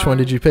which one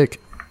did you pick?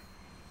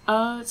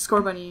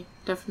 Scorbunny,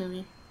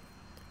 definitely.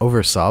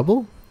 Over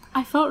Sobble?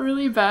 I felt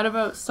really bad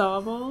about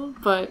Sobble,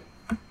 but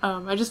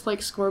I just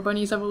like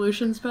Scorbunny's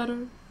evolutions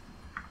better.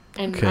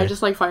 And I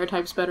just like fire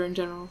types better in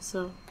general,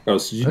 so... Oh,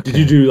 so did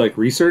you do, like,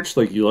 research?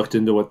 Like, you looked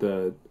into what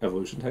the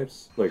evolution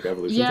types? Like,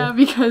 evolution Yeah,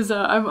 because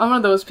I'm one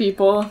of those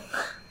people.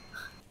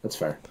 That's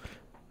fair.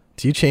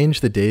 Do you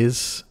change the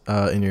days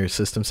in your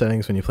system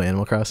settings when you play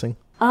Animal Crossing?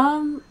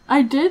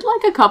 I did,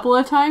 like, a couple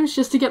of times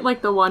just to get,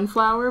 like, the one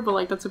flower, but,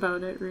 like, that's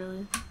about it,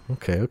 really.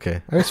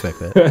 Okay. I respect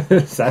that.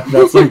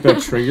 That's, like, the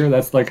trigger?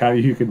 That's, like, how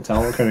you can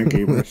tell what kind of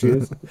gamer she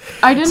is?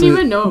 I didn't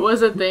even know it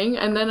was a thing,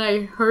 and then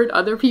I heard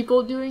other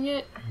people doing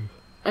it,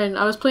 and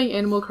I was playing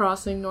Animal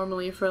Crossing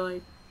normally for,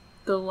 like,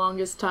 the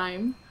longest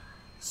time.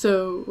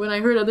 So when I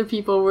heard other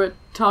people were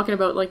talking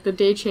about, like, the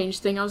day change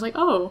thing, I was like,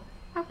 oh,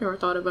 I've never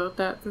thought about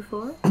that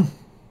before.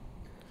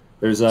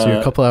 So you're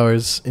a couple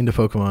hours into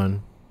Pokemon,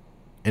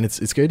 and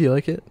it's good? You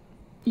like it?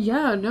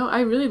 Yeah, no,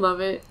 I really love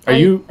it. Are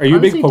you a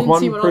big Pokemon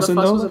didn't see person,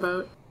 all the fuss though? was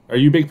about. Are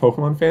you a big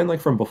Pokemon fan, like,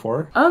 from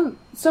before?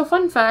 So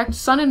fun fact,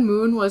 Sun and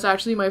Moon was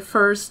actually my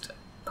first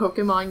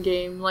Pokemon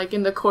game, like,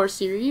 in the core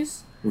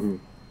series. Mm-hmm.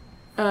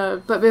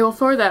 But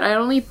before that, I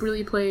only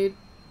really played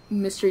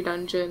Mystery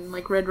Dungeon,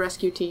 like Red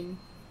Rescue Team.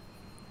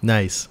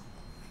 Nice.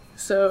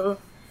 So,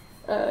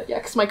 yeah,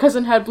 because my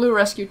cousin had Blue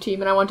Rescue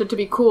Team, and I wanted to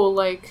be cool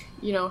like,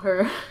 you know,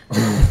 her.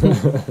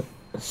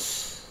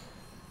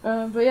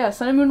 But yeah,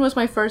 Sun and Moon was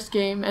my first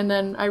game, and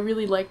then I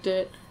really liked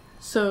it.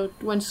 So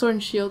when Sword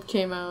and Shield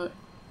came out,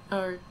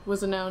 or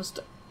was announced,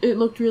 it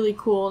looked really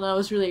cool, and I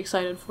was really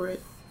excited for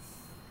it.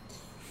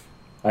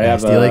 Do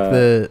you like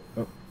the...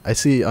 I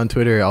see on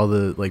Twitter all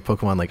the, like,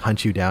 Pokemon, like,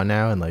 hunt you down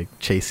now and, like,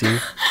 chase you.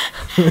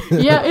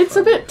 Yeah, it's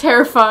a bit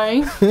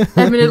terrifying,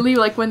 admittedly,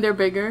 like, when they're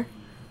bigger.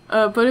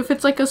 But if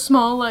it's, like, a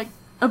small, like,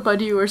 a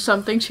buddy or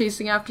something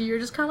chasing after you, you're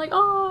just kind of like,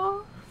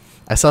 oh.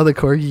 I saw the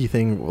Corgi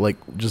thing, like,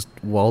 just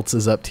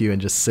waltzes up to you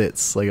and just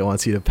sits, like, it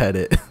wants you to pet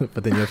it,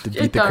 but then you have to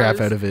beat the crap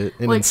out of it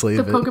and enslave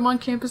it. The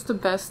Pokemon camp is the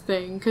best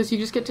thing, because you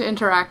just get to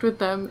interact with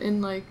them and,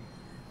 like,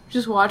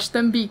 just watch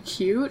them be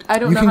cute. I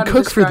don't know how to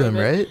describe it. You can cook for them,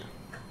 right?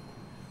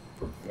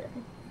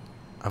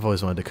 I've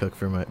always wanted to cook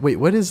for my... Wait,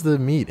 what is the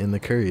meat in the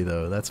curry,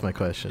 though? That's my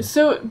question.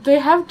 So, they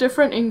have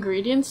different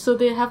ingredients. So,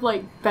 they have,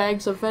 like,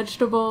 bags of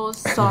vegetables,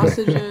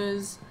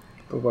 sausages.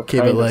 Okay,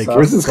 but, like...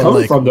 Where's this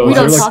coming from, though? We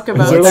don't talk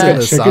about that. that.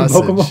 Is there, like, a chicken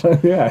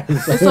Pokemon? Yeah.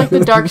 It's like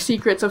the dark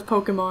secrets of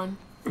Pokemon.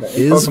 In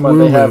Pokemon,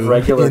 they have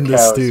regular in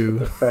cows with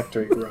the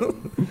factory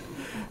grown.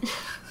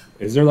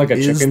 Is there, like,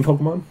 a chicken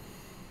Pokemon?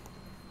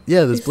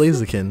 Yeah, there's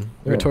Blaziken.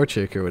 Or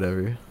Torchic or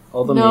whatever.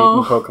 All the meat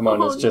in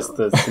Pokemon is just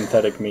the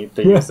synthetic meat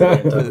they use in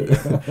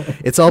Antarctica.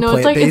 It's all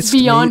plant-based. It's like it's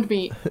beyond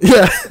meat.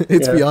 Yeah,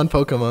 it's beyond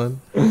Pokemon.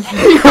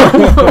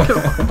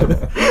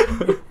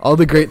 All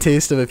the great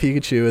taste of a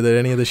Pikachu without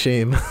any of the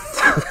shame.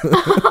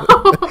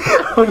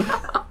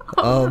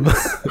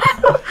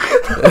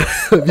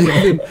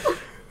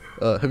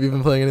 Have you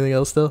been playing anything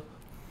else still?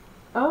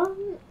 I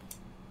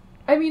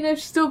mean,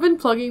 I've still been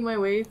plugging my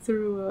way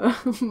through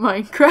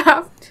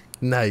Minecraft.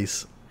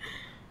 Nice.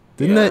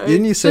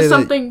 Didn't you say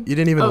that you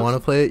didn't even want to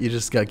play it? You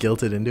just got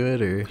guilted into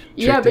it, or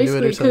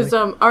basically because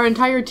our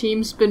entire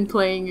team's been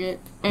playing it,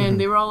 and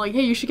they were all like,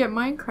 "Hey, you should get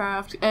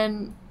Minecraft,"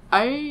 and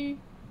I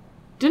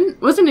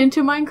wasn't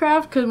into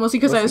Minecraft mostly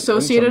because I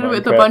associated it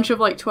with a bunch of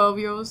like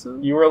 12-year-olds.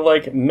 You were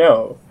like,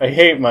 "No, I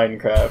hate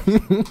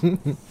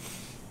Minecraft,"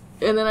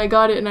 and then I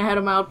got it, and I had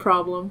a mild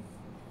problem.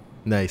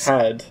 Nice.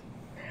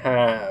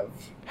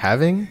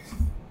 Having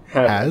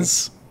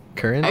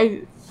current.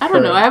 I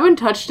don't know. I haven't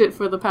touched it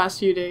for the past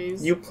few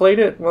days. You played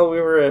it while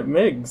we were at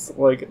Mig's,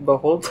 like, the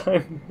whole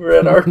time we were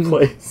at our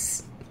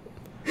place.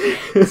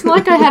 It's not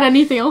like I had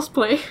anything else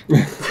play.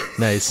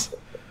 Nice.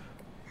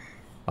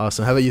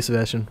 Awesome. How about you,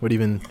 Sebastian? What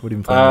have you been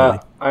playing lately?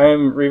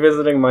 I'm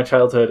revisiting my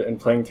childhood and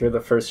playing through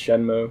the first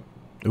Shenmue.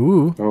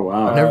 Ooh. Oh,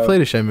 wow. I've never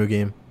played a Shenmue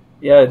game.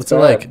 Yeah, it's What's it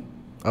like?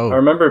 Oh. I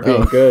remember it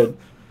being good,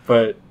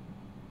 but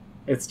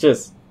it's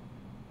just...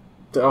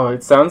 Oh,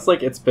 it sounds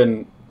like it's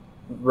been...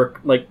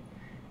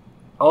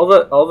 All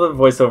the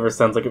voiceover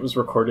sounds like it was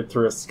recorded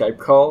through a Skype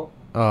call,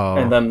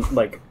 and then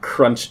like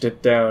crunched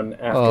it down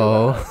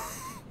after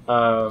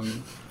that.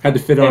 Had to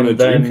fit on a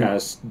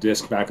Dreamcast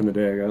disc back in the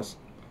day, I guess.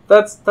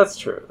 That's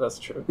true.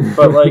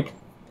 But like,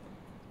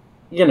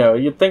 you know,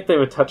 you'd think they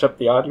would touch up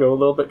the audio a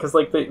little bit because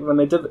like when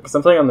they did, because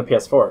I'm playing on the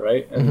PS4,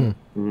 right? And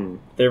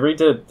they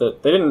redid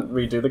they didn't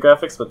redo the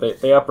graphics, but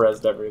they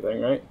up-resed everything,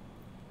 right?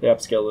 They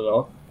upscaled it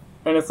all,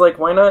 and it's like,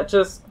 why not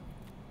just,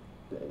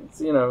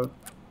 you know.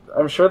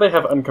 I'm sure they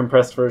have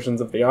uncompressed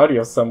versions of the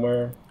audio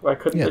somewhere. Why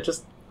couldn't they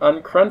just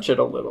uncrunch it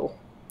a little?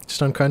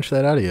 Just uncrunch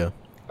that audio.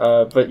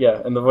 But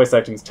yeah, and the voice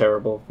acting's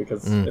terrible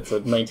because it's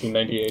a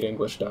 1998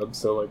 English dub,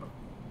 so like,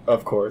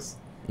 of course.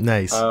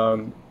 Nice.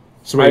 So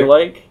I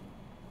like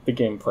the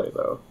gameplay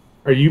though.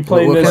 Are you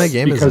playing what this kind of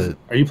game because is it?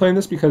 Are you playing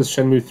this because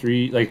Shenmue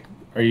 3 like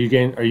are you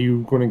going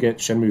to get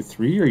Shenmue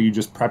 3 or are you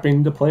just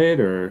prepping to play it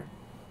or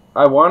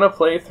I want to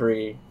play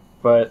 3,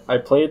 but I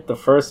played the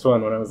first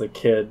one when I was a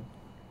kid.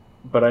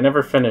 But I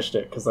never finished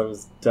it because I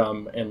was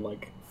dumb and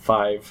like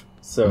 5,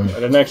 so I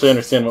didn't actually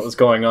understand what was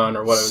going on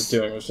or what I was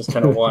doing. I was just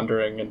kind of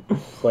wandering and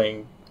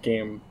playing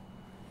game.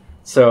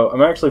 So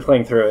I'm actually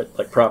playing through it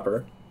like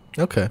proper.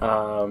 Okay.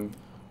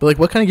 But like,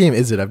 what kind of game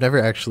is it? I've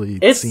never actually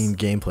seen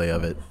gameplay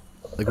of it.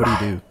 Like, what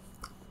do you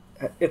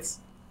do? It's,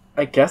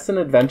 I guess, an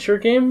adventure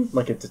game,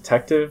 like a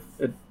detective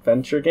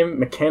adventure game,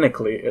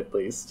 mechanically at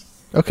least.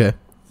 Okay.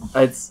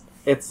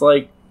 It's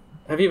like,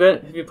 have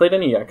you played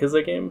any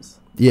Yakuza games?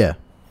 Yeah.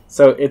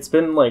 So it's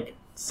been like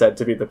said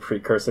to be the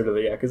precursor to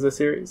the Yakuza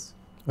series.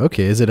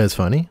 Okay, is it as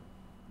funny?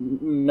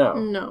 No,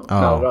 No.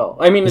 not at all.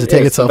 I mean, does it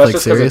take itself like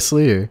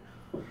seriously, or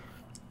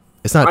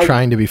it's not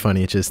trying to be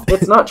funny? It's just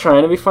it's not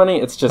trying to be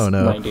funny. It's just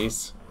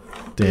 90s.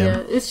 Damn. Yeah,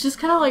 it's just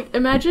kind of like,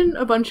 imagine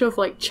a bunch of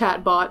like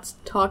chat bots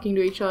talking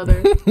to each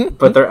other.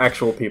 But they're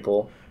actual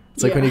people.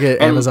 It's like when you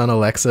get Amazon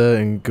Alexa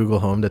and Google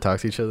Home to talk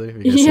to each other.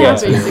 Yeah,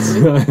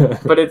 basically.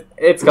 But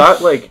it's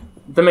got like,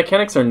 the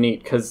mechanics are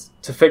neat because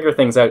to figure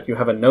things out, you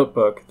have a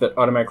notebook that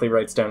automatically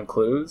writes down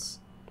clues,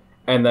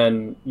 and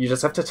then you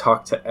just have to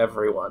talk to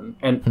everyone,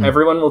 and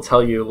everyone will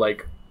tell you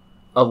like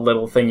a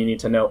little thing you need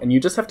to know, and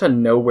you just have to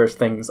know where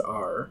things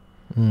are.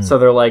 So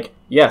they're like,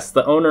 yes,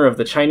 the owner of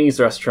the Chinese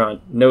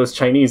restaurant knows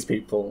Chinese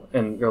people,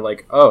 and you're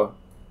like, oh,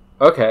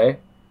 okay.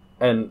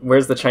 And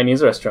where's the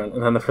Chinese restaurant?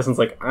 And then the person's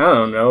like, I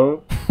don't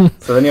know.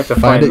 So then you have to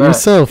find it that.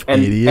 yourself,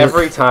 and idiot.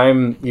 Every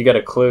time you get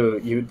a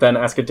clue, you then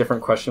ask a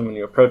different question when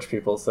you approach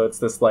people. So it's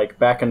this like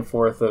back and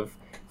forth of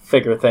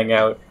figure thing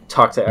out,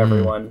 talk to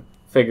everyone,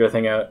 figure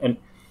thing out. And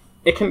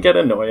it can get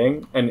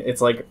annoying. And it's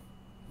like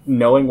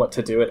knowing what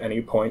to do at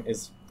any point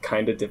is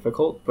kind of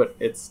difficult, but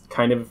it's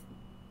kind of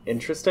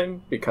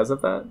interesting because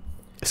of that.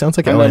 It sounds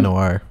like L.A.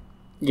 Noire.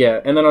 Yeah,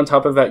 and then on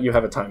top of that, you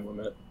have a time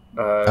limit.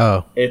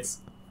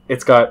 It's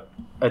got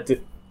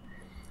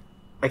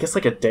I guess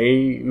like a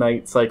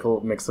day-night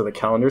cycle mixed with a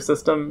calendar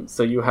system.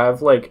 So you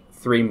have like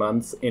 3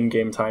 months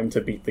in-game time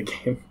to beat the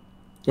game.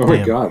 Oh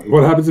my god!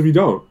 What happens if you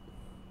don't?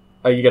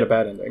 You get a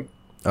bad ending.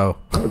 Oh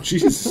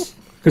Jesus!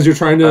 Because you're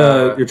trying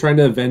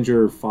to avenge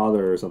your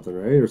father or something,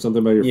 right? Or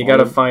something about your. You got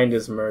to find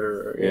his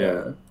murderer.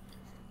 Yeah.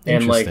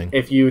 And like,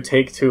 if you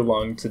take too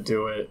long to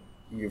do it,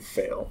 you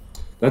fail.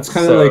 That's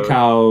kind of like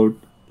how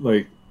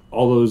like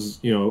all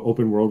those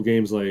open world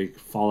games like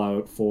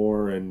Fallout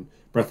 4 and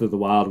Breath of the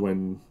Wild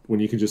when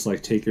you can just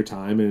like take your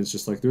time and it's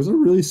just like there's a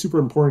really super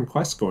important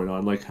quest going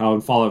on, like how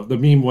in Fallout the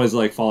meme was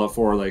like Fallout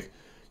 4 like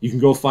you can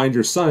go find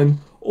your son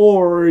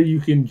or you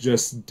can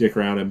just dick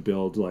around and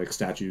build like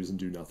statues and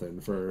do nothing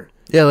for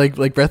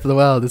like Breath of the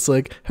Wild. It's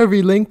like,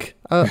 hurry Link,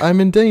 I'm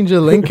in danger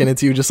Link, and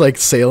it's you just like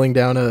sailing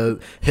down a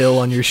hill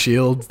on your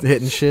shield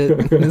hitting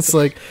shit. And it's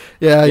like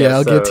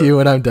I'll get to you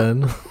when I'm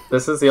done.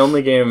 This is the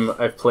only game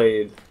I've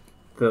played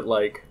that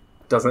like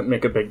doesn't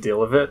make a big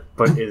deal of it,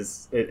 but it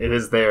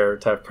is there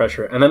to have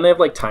pressure. And then they have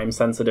like time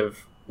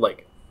sensitive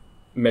like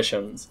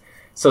missions.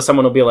 So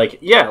someone will be like,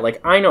 yeah,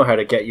 like I know how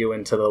to get you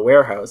into the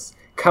warehouse.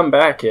 Come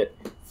back at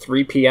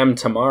 3 p.m.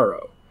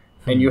 tomorrow.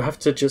 And you have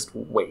to just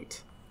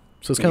wait.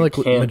 So it's kind of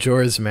like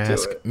Majora's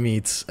Mask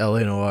meets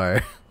L.A.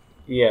 Noire.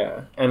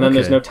 Yeah, and then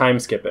there's no time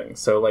skipping.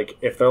 So like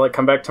if they're like,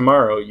 come back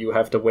tomorrow, you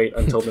have to wait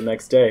until the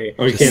next day.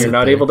 And you're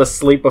not able to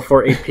sleep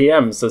before 8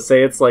 p.m. So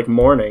say it's like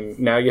morning,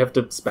 now you have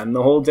to spend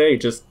the whole day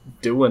just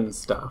doing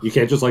stuff. You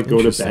can't just like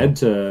go to bed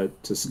to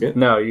skip?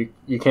 No,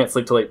 you can't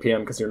sleep till 8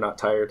 p.m. because you're not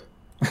tired.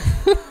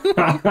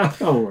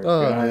 Oh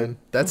man,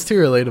 that's too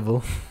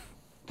relatable.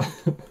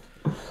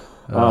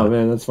 Oh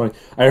man, that's funny.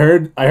 I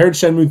heard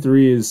Shenmue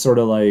 3 is sort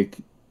of like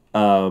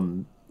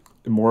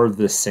more of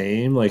the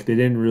same. Like they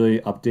didn't really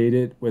update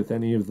it with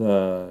any of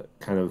the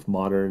kind of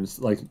modern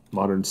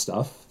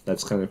stuff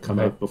that's kind of come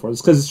out before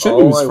this, because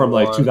Shenmue's from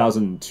like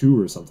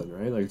 2002 or something,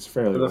 right? Like it's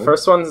fairly the old.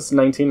 First one's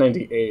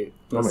 1998.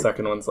 The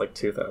second one's like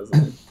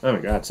 2000. Oh my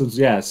god!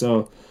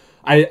 So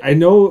I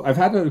know I've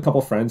had a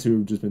couple friends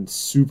who've just been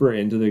super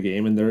into the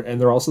game, and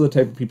they're also the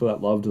type of people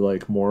that loved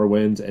like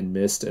Morrowind and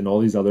Myst and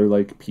all these other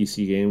like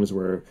PC games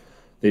where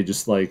they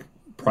just like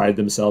pride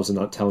themselves in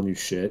not telling you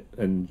shit,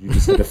 and you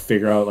just had to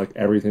figure out like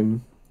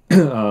everything.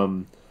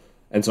 And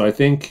so I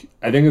think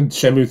in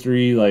Shenmue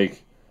 3,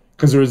 like,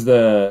 because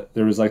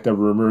there was like the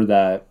rumor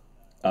that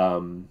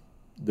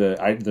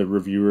the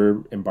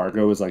reviewer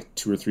embargo was like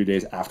 2 or 3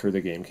 days after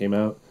the game came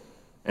out,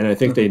 and I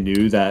think they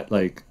knew that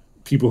like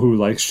people who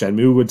like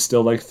Shenmue would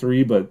still like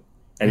 3, but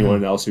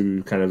anyone else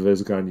who kind of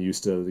has gotten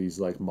used to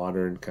these like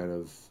modern kind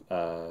of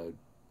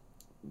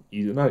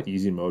not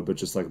easy mode, but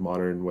just like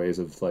modern ways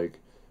of like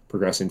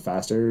progressing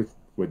faster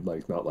would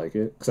like not like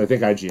it, because I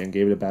think IGN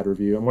gave it a bad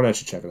review. I'm gonna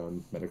actually check it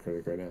on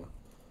Metacritic right now.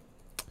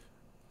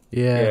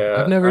 Yeah,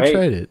 I've never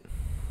tried it.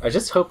 I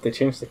just hope they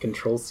change the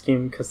control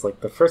scheme, because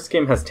like the first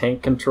game has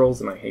tank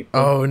controls and I hate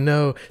them. Oh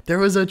no, there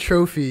was a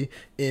trophy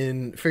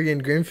in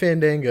friggin' Grim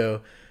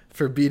Fandango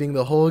for beating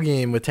the whole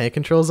game with tank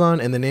controls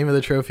on, and the name of the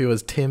trophy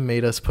was Tim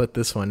made us put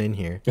this one in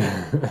here.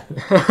 And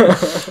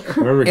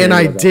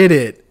I did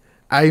it.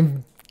 I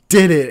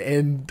did it,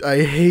 and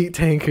I hate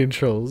tank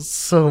controls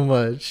so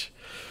much.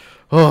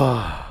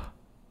 Oh.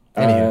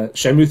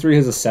 Shenmue 3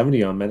 has a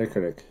 70 on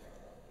Metacritic.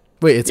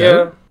 Wait, it's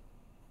out?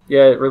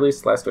 Yeah, it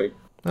released last week.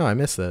 Oh, I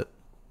missed that.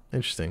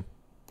 Interesting.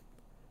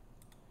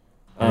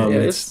 I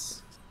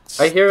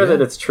hear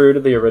that it's true to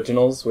the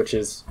originals, which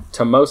is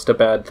to most a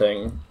bad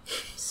thing.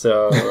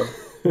 So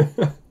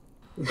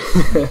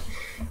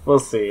We'll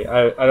see.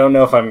 I don't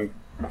know if I'm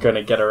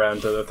gonna get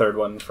around to the third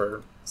one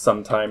for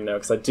some time now,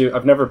 because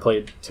I've never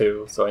played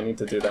 2, so I need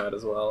to do that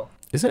as well.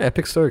 Isn't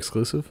Epic Store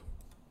exclusive?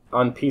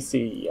 On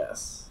PC,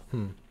 yes.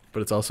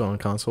 But it's also on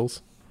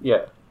consoles?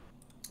 Yeah.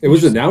 It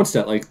was announced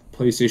at like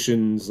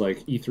PlayStation's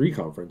like E3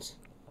 conference.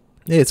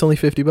 Yeah, it's only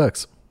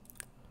 $50.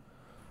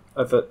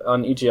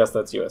 On EGS,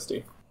 that's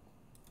USD.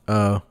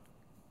 Oh.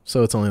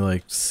 So it's only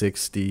like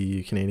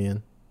 60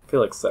 Canadian? I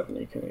feel like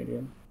 70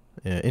 Canadian.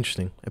 Yeah,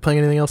 interesting. Are you playing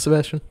anything else,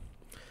 Sebastian?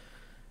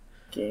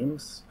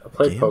 Games? I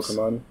played Games?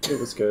 Pokemon. It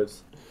was good.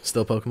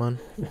 Still Pokemon?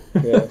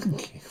 Yeah.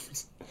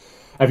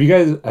 Have you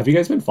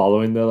guys been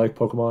following the like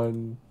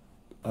Pokemon?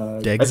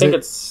 Dexit? I think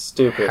it's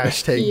stupid.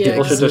 Hashtag Yeah.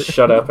 People should Dexit. just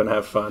shut up and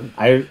have fun.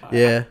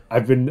 Yeah.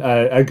 I've been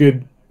I've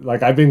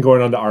been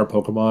going on to our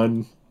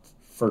Pokemon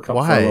for a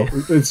couple. Why?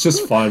 It's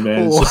just fun,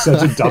 man. It's just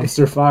such a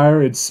dumpster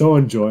fire. It's so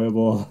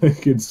enjoyable.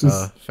 Like it's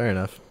just. Fair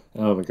enough.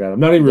 Oh my god, I'm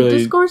not even The really.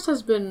 discourse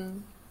has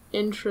been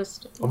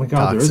interesting. Oh my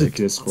god, there is a Toxic.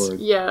 Discord.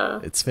 Yeah,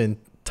 It's been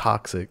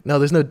toxic. No,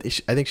 there's no...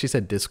 I think she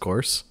said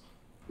discourse.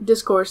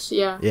 discourse.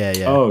 Yeah. Yeah,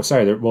 yeah. Oh,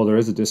 sorry. There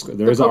is a Discord.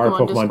 There The is our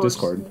Pokemon Pokemon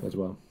Discord. Discord as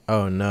well.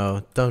 Oh,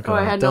 no. Don't go Oh,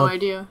 I on. had don't, no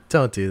idea.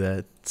 Don't do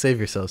that. Save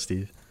yourself,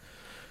 Steve.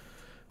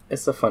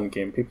 It's a fun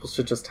game. People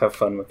should just have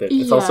fun with it.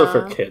 It's also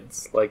for Yeah.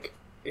 kids. Like,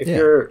 if Yeah.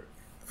 you're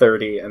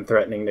 30 and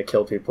threatening to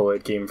kill people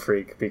at Game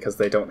Freak because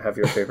they don't have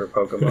your favorite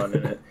Pokemon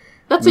in it,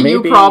 That's a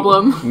you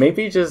problem.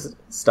 Maybe just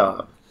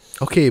stop.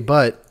 Okay,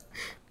 but...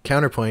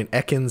 Counterpoint,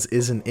 Ekans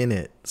isn't in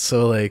it.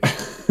 So, like...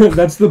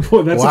 That's the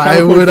point. That's why the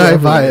kind of would point I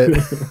for buy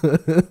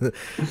everyone.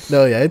 it?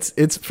 No, yeah,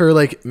 it's for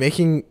like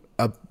making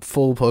a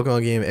full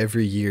Pokemon game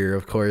every year.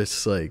 Of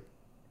course, like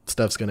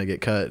stuff's gonna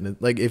get cut, and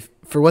like if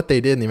for what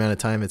they did in the amount of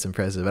time, it's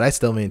impressive. But I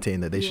still maintain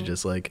that they should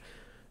just like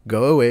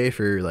go away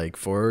for like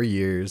 4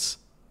 years,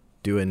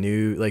 do a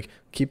new like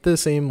keep the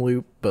same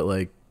loop, but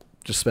like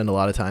just spend a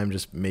lot of time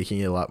just making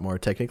it a lot more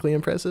technically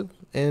impressive.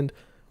 And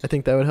I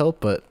think that would help.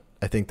 But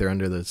I think they're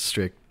under the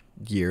strict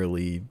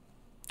yearly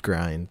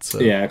grind. So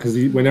Yeah, because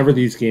whenever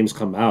these games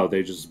come out,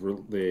 they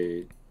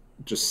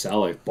just sell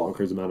like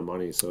bonkers amount of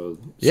money. So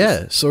it's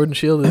yeah, just- Sword and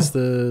Shield is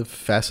the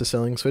fastest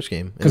selling Switch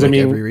game in 'Cause, I like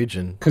mean, every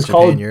region. 'cause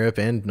Japan, Europe,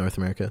 and North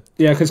America.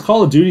 yeah, because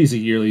Call of Duty is a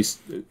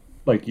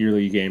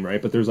yearly game,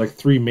 right? But there's like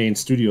 3 main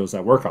studios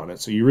that work on it,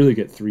 so you really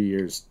get 3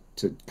 years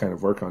to kind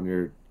of work on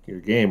your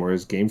game.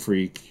 Whereas Game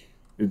Freak,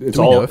 it's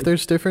Do we all know if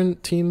there's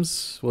different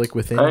teams like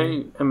within?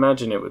 I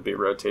imagine it would be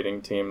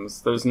rotating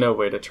teams. There's no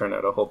way to turn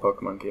out a whole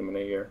Pokemon game in a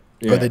year.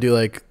 yeah. Or they do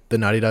like the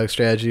Naughty Dog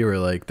strategy where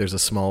like there's a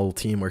small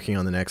team working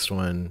on the next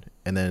one,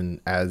 and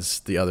then as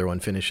the other one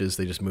finishes,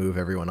 they just move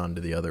everyone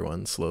onto the other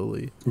one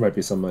slowly. It might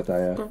be something like that.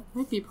 Yeah. That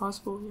might be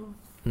possible.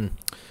 Yeah.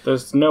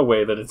 There's no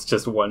way that it's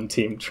just one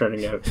team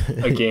churning out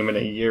a game in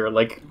a year.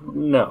 Like,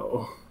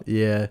 no.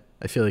 Yeah,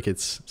 I feel like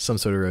it's some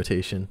sort of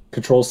rotation.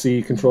 Control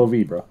C, Control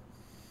V, bro.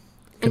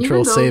 And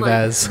Control even though, save like-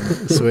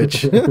 as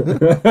switch.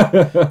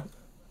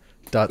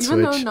 Dot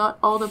Even though switch. not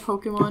all the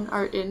Pokemon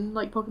are in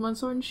like Pokemon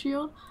Sword and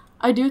Shield,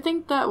 I do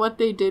think that what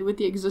they did with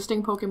the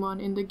existing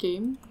Pokemon in the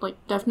game, like,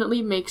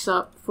 definitely makes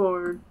up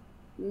for,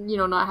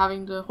 not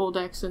having the whole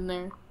decks in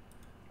there.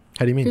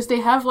 How do you mean? Because they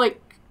have like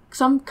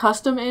some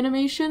custom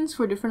animations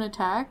for different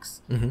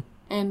attacks,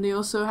 and they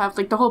also have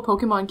like the whole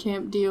Pokemon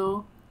Camp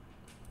deal,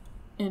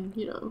 and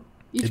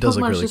each It does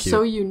look Pokemon is really just cute.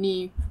 so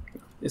unique.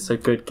 It's a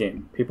good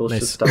game. People should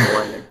Nice. stop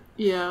whining.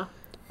 Yeah.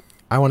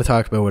 I want to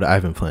talk about what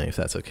I've been playing, if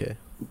that's okay.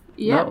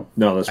 Yeah. No.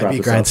 No, let's I wrap beat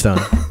this Grindstone.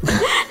 up.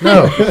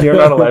 No, You're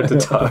not allowed to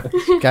talk.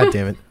 God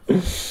damn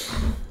it.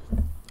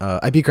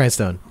 I beat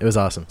Grindstone. It was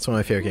awesome. It's one of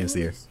my favorite games of the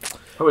year.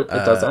 Oh, it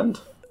does end?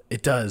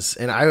 It does,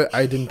 and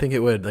I didn't think it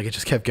would. Like it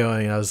just kept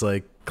going, and I was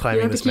like You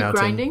climbing have to this keep mountain.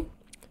 grinding.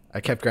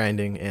 I kept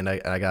grinding, and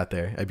I got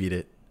there. I beat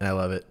it, and I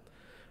love it.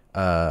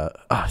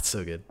 It's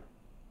so good.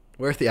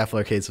 Worth the Apple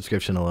Arcade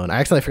subscription alone. I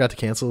actually forgot to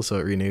cancel, so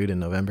it renewed in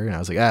November, and I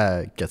was like,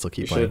 I guess I'll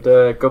keep You playing.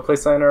 should go play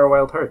Sayonara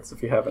Wild Hearts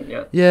if you haven't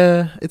yet.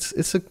 Yeah,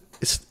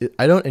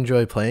 I don't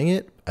enjoy playing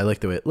it. I like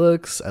the way it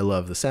looks. I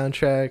love the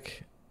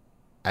soundtrack.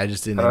 I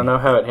just didn't. I don't know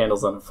how it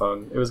handles on a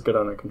phone. It was good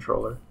on a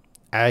controller.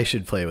 I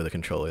should play it with a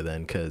controller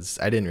then, because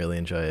I didn't really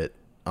enjoy it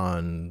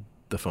on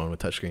the phone with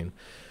touchscreen.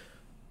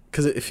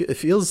 Because it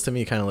feels to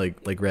me kind of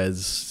like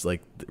Res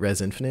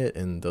Infinite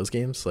in those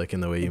games, like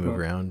in the way you move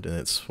around, and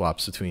it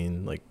swaps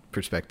between like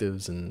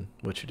perspectives and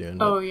what you're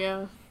doing. Oh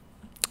yeah.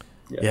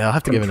 Yeah, I'll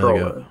have to give it another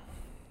go. Controller.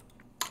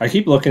 I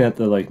keep looking at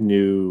the like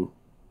new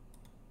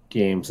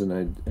games, and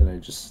I'm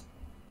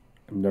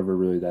never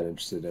really that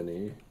interested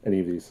in any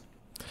of these.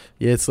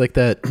 Yeah, it's like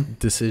that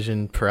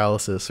decision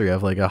paralysis where you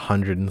have like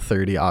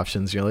 130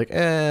 options. You're like,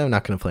 I'm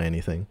not gonna play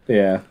anything.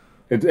 Yeah,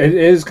 it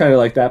is kind of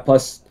like that.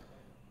 Plus,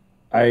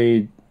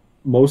 I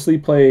mostly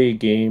play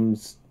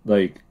games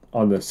like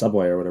on the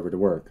subway or whatever to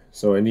work.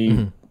 So I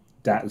need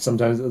data.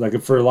 Sometimes,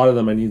 like for a lot of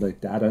them, I need like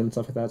data and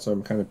stuff like that. So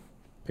I'm kind of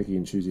picky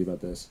and choosy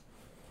about this.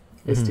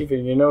 Hey,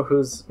 Steven, you know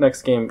whose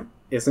next game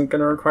isn't going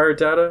to require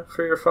data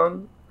for your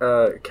phone?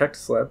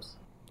 Cactus Labs.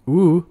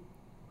 Ooh,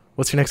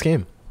 what's your next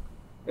game?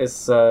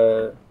 It's,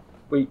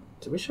 wait,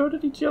 did we show it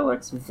at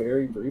EGLX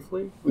very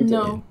briefly? We did.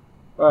 No.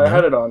 I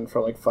had it on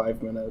for like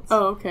 5 minutes.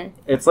 Oh, okay.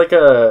 It's like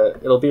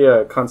it'll be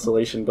a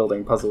constellation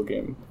building puzzle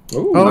game.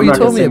 Ooh. Oh, I'm you not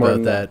told gonna me say more about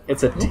than that.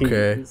 It's a tease.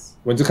 Okay.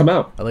 When's it come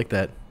out? I like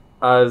that.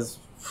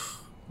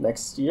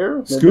 Next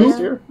year? Scoop? Mid next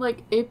year?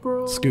 Like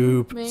April.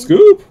 Scoop. May?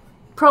 Scoop.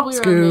 Probably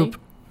around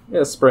Scoop. May.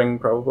 Yeah, spring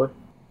probably.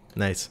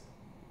 Nice.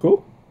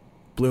 Cool.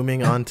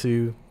 Blooming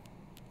onto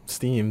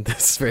Steam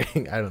this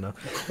spring. I don't know.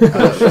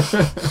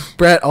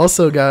 Brett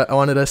also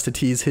wanted us to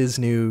tease his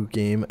new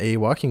game, a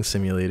walking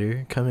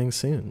simulator, coming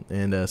soon.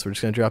 And so we're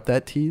just going to drop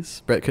that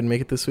tease. Brett couldn't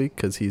make it this week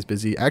because he's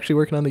busy actually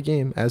working on the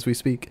game as we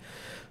speak.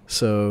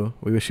 So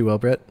we wish you well,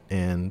 Brett.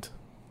 And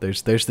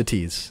there's the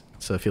tease.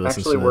 So if you listen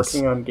Actually to this.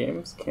 working on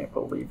games? Can't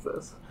believe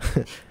this.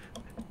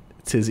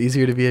 It is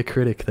easier to be a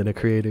critic than a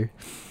creator.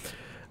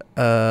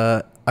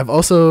 I've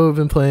also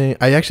been playing...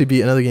 I actually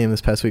beat another game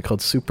this past week called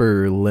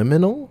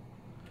Superliminal.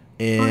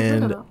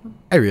 And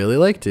I really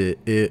liked it.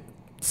 It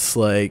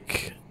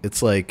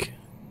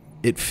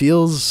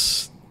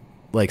feels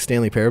like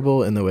Stanley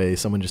Parable in the way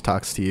someone just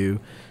talks to you,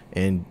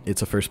 and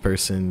it's a first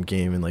person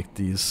game in like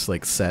these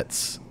like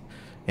sets,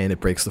 and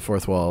it breaks the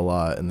fourth wall a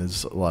lot, and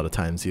there's a lot of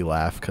times you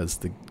laugh because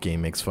the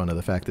game makes fun of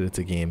the fact that it's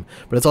a game.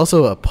 But it's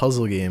also a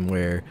puzzle game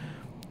where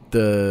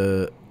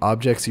the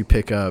objects you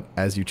pick up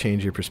as you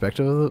change your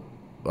perspective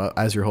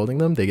as you're holding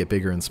them, they get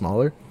bigger and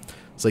smaller.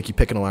 It's like you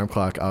pick an alarm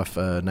clock off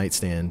a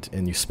nightstand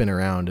and you spin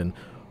around and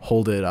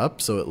hold it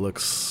up so it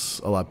looks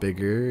a lot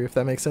bigger, if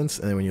that makes sense.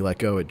 And then when you let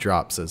go, it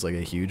drops as like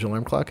a huge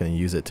alarm clock, and you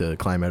use it to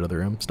climb out of the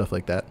room, stuff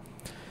like that.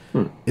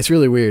 It's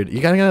really weird.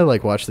 You gotta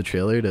like watch the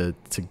trailer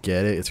to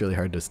get it. It's really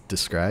hard to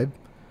describe.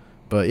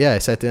 But yeah, I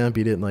sat down,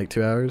 beat it in like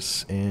 2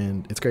 hours,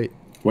 and it's great.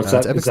 What's that?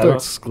 It's Epic Is that Store on?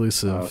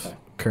 exclusive. Oh, okay.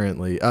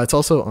 Currently, it's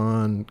also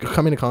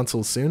coming to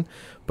consoles soon,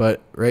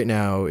 but right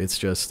now it's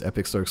just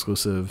Epic Store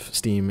exclusive,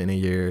 Steam in a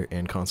year,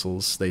 and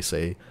consoles they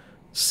say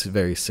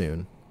very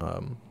soon.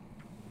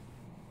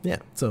 Yeah,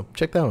 so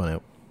check that one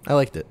out. I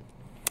liked it.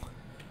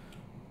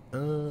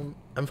 I'm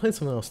playing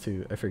something else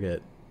too. I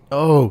forget.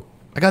 Oh,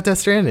 I got Death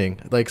Stranding.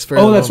 Like spur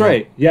of the That's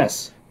moment. right.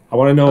 Yes, I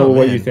want to know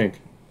what man. you think.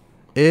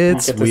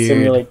 It's You get to weird.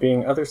 simulate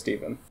being other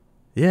Steven.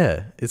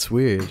 Yeah, it's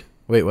weird.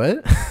 Wait,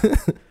 what?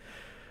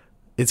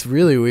 It's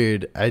really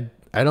weird.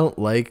 I don't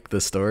like the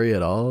story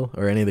at all,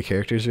 or any of the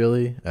characters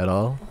really at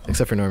all,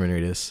 except for Norman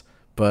Reedus.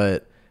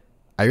 But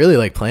I really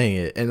like playing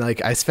it, and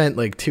like I spent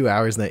like 2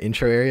 hours in that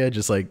intro area,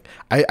 just like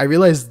I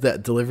realized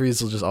that deliveries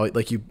will just always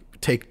like you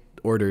take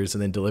orders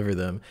and then deliver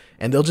them,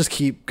 and they'll just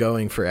keep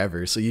going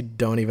forever, so you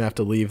don't even have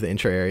to leave the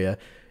intro area.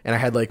 And I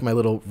had like my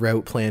little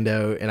route planned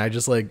out, and I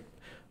just like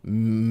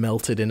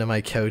melted into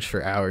my couch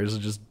for hours,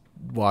 just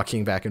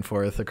walking back and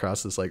forth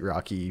across this like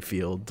rocky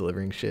field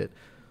delivering shit.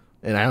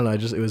 And I don't know,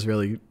 it was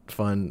really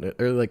fun,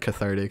 or like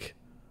cathartic,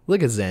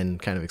 like a Zen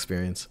kind of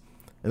experience.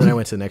 And then I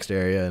went to the next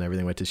area and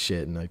everything went to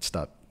shit, and I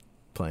stopped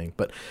playing.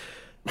 But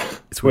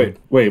it's weird.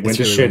 Wait, went It's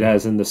to really shit weird.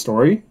 as in the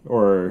story,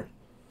 or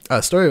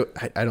Story,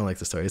 I don't like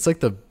the story. It's like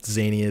the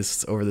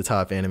zaniest, over the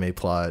top anime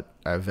plot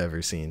I've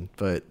ever seen.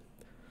 But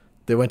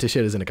they went to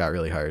shit as in it got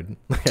really hard.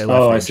 I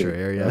left the intro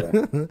area.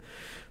 Okay.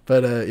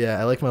 But yeah,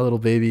 I like my little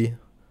baby.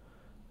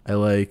 I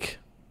like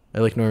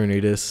Norman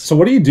Reedus. So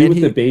what do you do And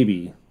with the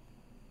baby?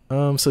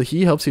 So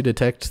he helps you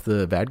detect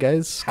the bad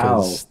guys.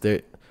 How?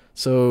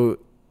 So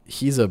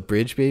he's a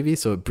bridge baby.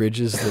 So it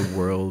bridges the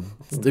world.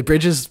 It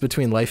bridges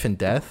between life and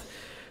death.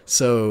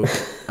 So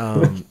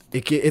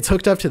it's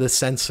hooked up to the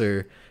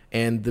sensor,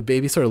 and the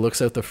baby sort of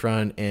looks out the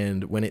front,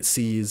 and when it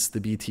sees the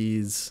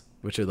BTs,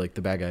 which are like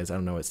the bad guys, I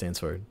don't know what it stands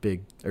for,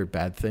 big or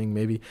bad thing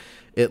maybe,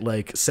 it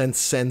like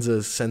sends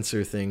a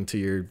sensor thing to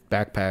your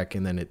backpack,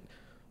 and then it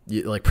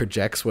like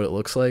projects what it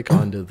looks like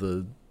into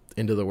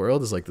the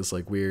world. Is like this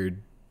like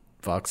weird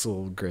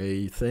voxel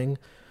gray thing,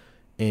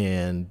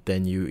 and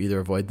then you either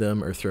avoid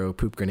them or throw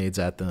poop grenades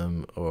at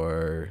them,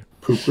 or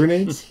Poop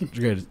grenades?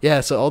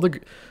 yeah. So all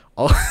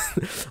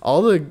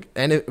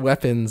the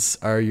weapons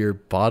are your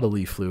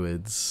bodily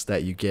fluids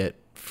that you get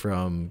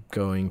from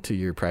going to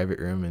your private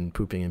room and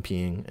pooping and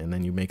peeing, and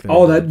then you make them.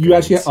 Oh, into that you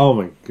actually. grenades. Oh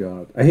my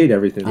god, I hate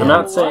everything. I'm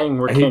not saying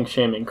we're I hate- kink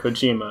shaming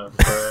Kojima,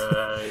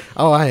 but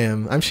Oh, I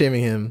am. I'm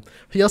shaming him.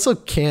 He also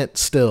can't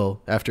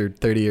still, after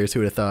 30 years, who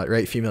would have thought,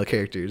 write female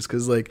characters?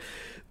 Because, like,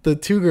 the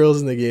two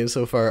girls in the game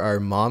so far are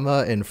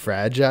Mama and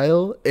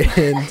Fragile.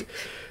 And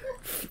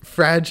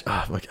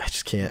oh my, I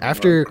just can't.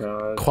 After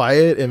God.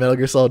 Quiet and Metal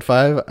Gear Solid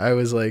 5, I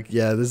was like,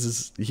 yeah, this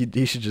is...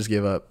 He should just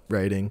give up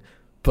writing.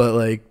 But,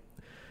 like,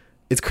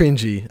 it's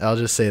cringy. I'll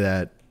just say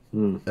that.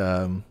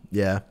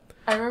 Yeah.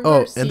 I remember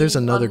Oh, seeing and there's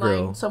another online,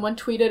 girl. Someone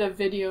tweeted a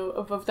video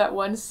of that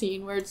one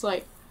scene where it's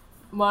like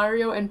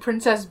Mario and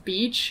Princess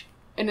Peach,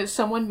 and it's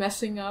someone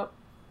messing up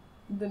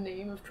the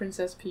name of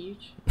Princess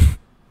Peach.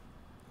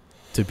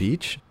 To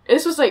Beach?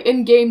 This was like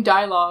in-game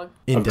dialogue.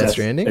 In Of Death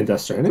Stranding? In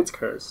Death Stranding? it's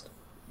cursed.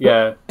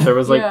 Yeah, there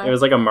was like Yeah. it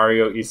was like a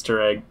Mario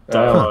Easter egg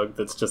dialogue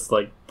that's just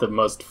like the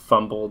most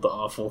fumbled,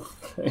 awful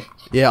thing.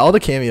 Yeah, all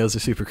the cameos are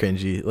super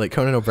cringy. Like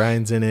Conan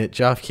O'Brien's in it,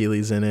 Geoff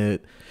Keighley's in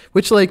it,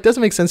 which like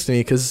doesn't make sense to me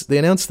because they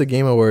announced the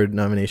Game Award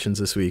nominations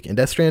this week, and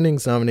Death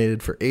Stranding's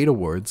nominated for 8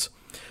 awards,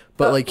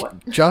 but like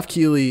what? Geoff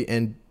Keighley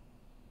and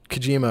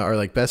Kojima are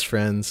like best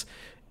friends,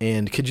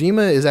 and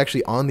Kojima is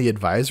actually on the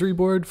advisory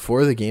board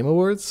for the Game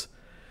Awards.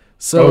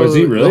 So is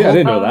he really? I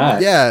didn't know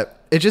that. Yeah,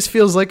 it just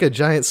feels like a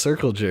giant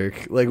circle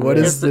jerk. Like, what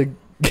is the Game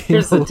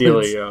Here's the Awards?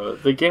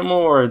 dealio. The Game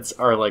Awards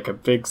are like a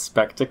big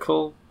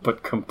spectacle,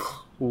 but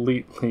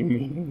completely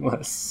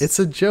meaningless. It's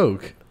a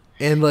joke.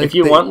 And like, if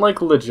you want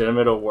like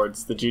legitimate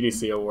awards, the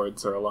GDC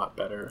awards are a lot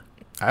better.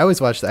 I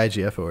always watch the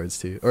IGF awards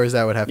too. Or is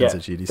that what happens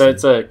at GDC? So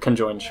it's a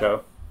conjoined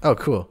show. Oh,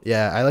 cool.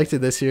 Yeah, I liked it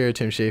this year.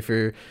 Tim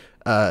Schafer,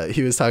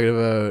 he was talking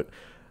about,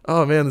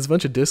 oh man, there's a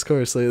bunch of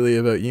discourse lately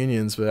about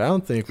unions, but I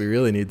don't think we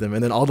really need them.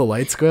 And then all the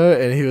lights go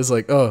out, and he was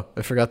like, oh,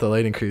 I forgot the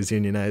lighting crew's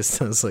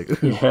unionized. I was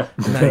like, ooh, yeah,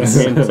 nice.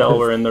 Me and Zell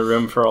were in the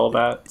room for all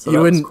that. So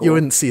you cool.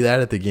 wouldn't see that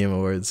at the Game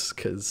Awards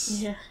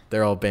because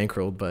they're all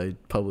bankrolled by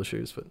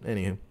publishers. But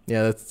anywho,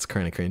 yeah, that's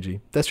kind of cringy.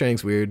 Death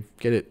Stranding's weird.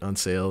 Get it on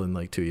sale in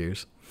like 2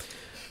 years.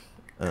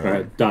 All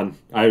right, done.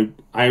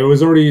 I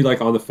was already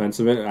like on the fence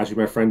of it. Actually,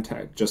 my friend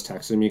just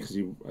texted me because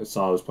he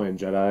saw I was playing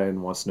Jedi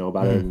and wants to know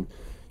about it. And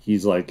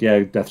he's like, "Yeah,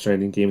 Death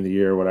Stranding Game of the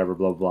Year, or whatever,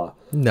 blah blah."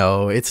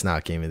 No, it's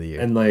not Game of the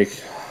Year. And like,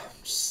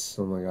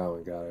 I'm like, oh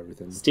my god,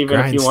 everything. Steven,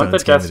 if you want the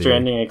Death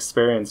Stranding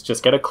experience,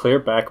 just get a clear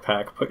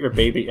backpack, put your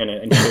baby in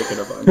it, and shake it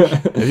a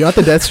bunch. If you want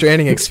the Death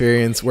Stranding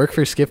experience, work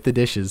for Skip the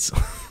Dishes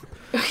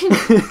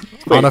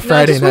on a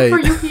Friday night.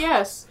 Work for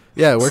UPS.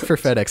 Yeah, work for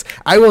FedEx.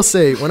 I will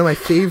say, one of my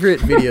favorite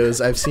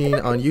videos I've seen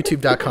on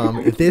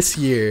YouTube.com this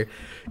year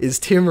is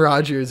Tim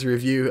Rogers'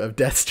 review of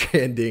Death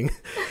Stranding.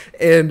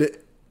 And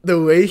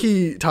the way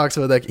he talks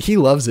about that, he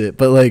loves it,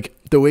 but like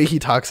the way he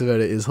talks about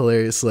it is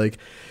hilarious. Like,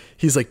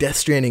 he's like, Death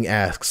Stranding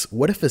asks,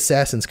 what if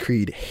Assassin's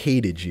Creed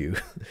hated you?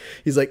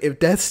 He's like, if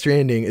Death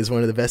Stranding is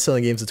one of the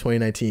best-selling games of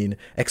 2019,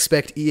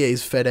 expect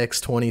EA's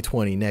FedEx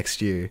 2020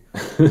 next year.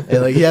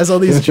 And like, he has all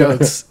these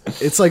jokes.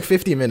 It's like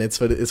 50 minutes,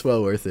 but it's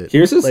well worth it.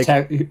 Here's his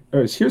like,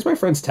 here's my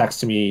friend's text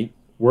to me,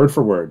 word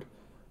for word.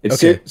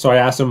 It's Okay. So I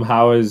asked him,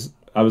 how's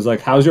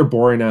your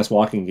boring ass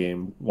walking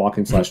game,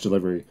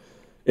 walking/delivery?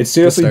 It's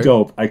seriously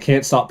dope. I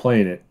can't stop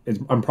playing it.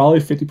 I'm probably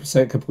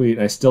 50% complete,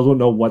 and I still don't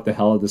know what the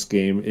hell this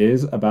game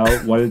is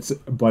about. But it's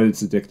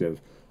addictive.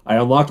 I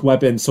unlocked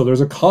weapons, so there's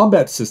a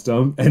combat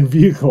system and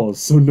vehicles,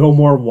 so no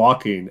more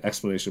walking!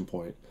 Exclamation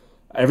point.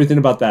 Everything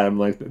about that, I'm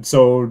like,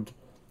 so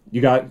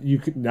you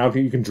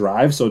can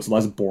drive, so it's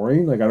less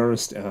boring. Like, I don't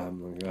understand.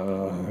 I'm like,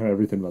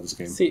 everything about this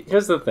game. See,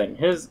 here's the thing.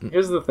 Here's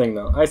the thing,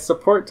 though. I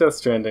support Death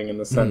Stranding in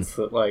the sense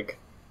that like,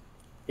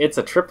 it's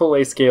a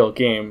AAA scale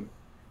game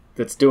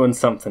that's doing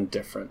something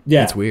different.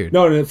 Yeah, it's weird.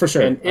 No, for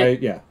sure. I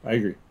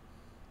agree.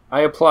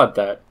 I applaud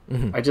that.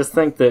 Mm-hmm. I just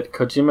think that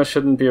Kojima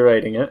shouldn't be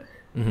writing it,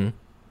 Mm-hmm.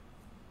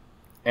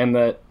 and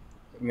that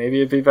maybe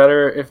it'd be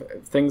better if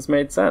things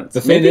made sense.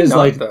 The thing maybe is, not,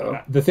 like, though.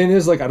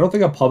 I don't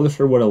think a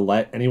publisher would have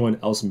let anyone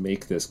else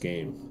make this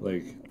game.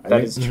 Like,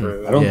 That is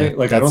true. I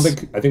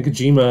think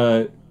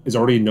Kojima is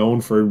already known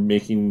for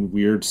making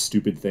weird,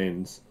 stupid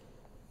things.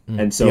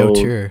 And so, the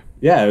auteur.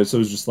 yeah, so it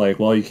was just like,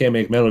 well, you can't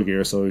make Metal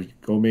Gear, so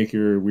go make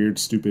your weird,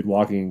 stupid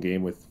walking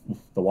game with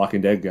the Walking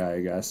Dead guy,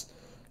 I guess.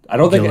 I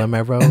don't think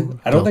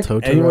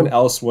anyone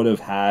else would have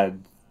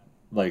had,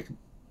 like,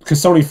 because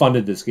Sony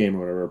funded this game or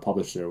whatever, or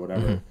published it or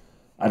whatever. Mm-hmm.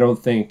 I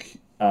don't think,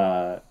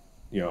 I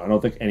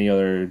don't think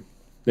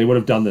they would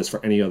have done this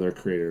for any other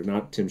creator.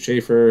 Not Tim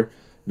Schafer,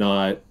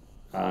 not,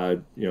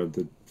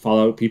 the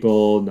Fallout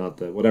people, not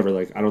the whatever.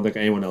 Like, I don't think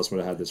anyone else would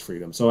have had this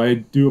freedom. So I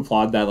do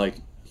applaud that, like,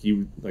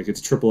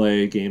 it's a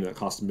AAA game that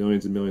costs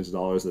millions and millions of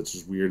dollars. That's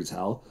just weird as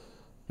hell,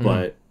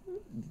 but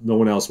no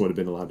one else would have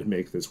been allowed to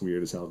make this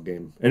weird as hell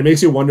game. And it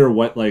makes you wonder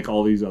what like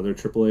all these other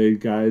AAA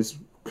guys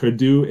could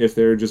do if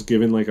they're just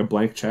given like a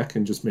blank check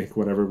and just make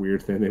whatever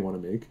weird thing they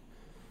want to make.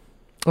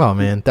 Oh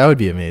man, that would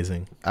be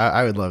amazing.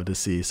 I would love to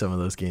see some of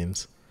those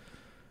games.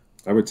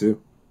 I would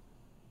too.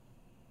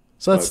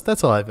 So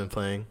that's all I've been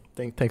playing.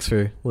 Thanks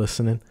for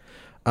listening.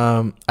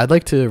 I'd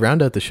like to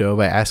round out the show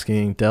by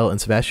asking Del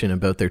and Sebastian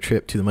about their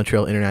trip to the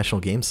Montreal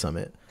International Games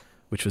Summit,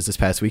 which was this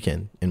past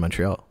weekend in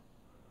Montreal.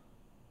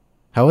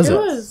 How was it? It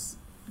was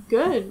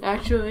good,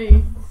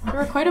 actually. There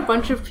were quite a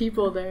bunch of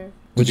people there.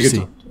 Did you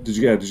see? Did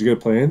you get to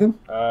play anything?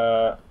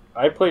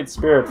 I played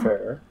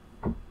Spiritfarer,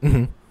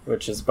 Mm-hmm.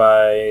 which is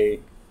by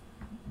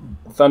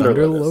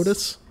Thunder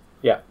Lotus?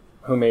 Yeah,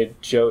 who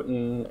made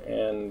Jotun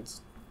and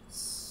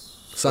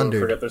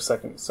Sundered. I forget their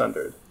second,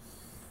 Sundered.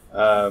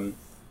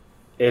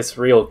 It's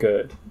real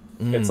good.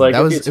 It's like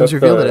it was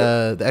revealed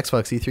at the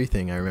Xbox E3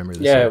 thing. I remember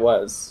this. Yeah, it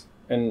was,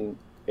 and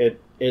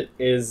it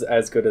is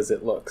as good as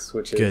it looks,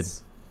 which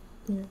is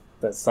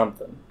that's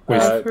something.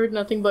 I've heard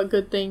nothing but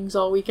good things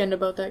all weekend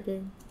about that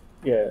game.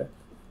 Yeah.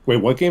 Wait,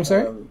 what game,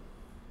 sorry?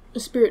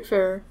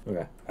 Spiritfarer.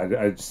 Okay,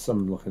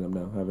 I'm looking up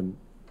now. I haven't.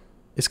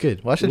 It's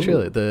good. Watch the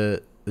trailer.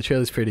 The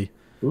trailer's pretty.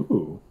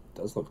 Ooh,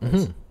 does look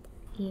nice. Mm-hmm.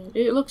 Yeah,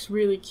 it looks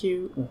really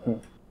cute. Mm-hmm.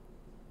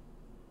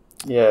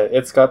 Yeah,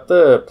 it's got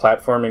the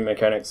platforming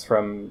mechanics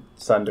from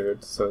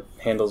Sundered, so it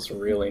handles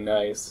really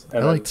nice.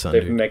 And I like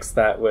Sundered. They've mixed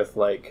that with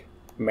like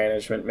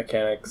management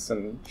mechanics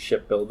and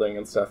shipbuilding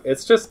and stuff.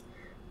 It's just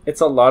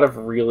it's a lot of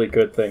really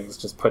good things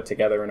just put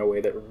together in a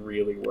way that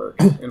really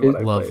works.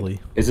 Lovely.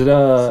 Is it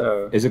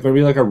is it going to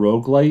be like a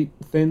roguelite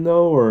thing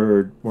though,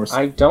 or more?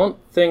 I don't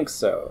think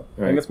so.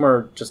 Right. I think it's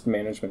more just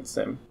management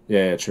sim.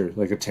 Yeah, true.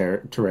 Like a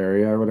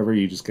Terraria or whatever.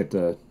 You just get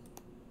to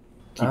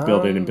keep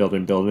building and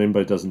building,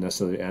 but it doesn't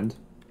necessarily end.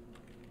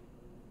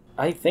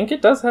 I think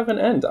it does have an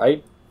end.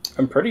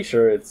 I'm pretty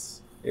sure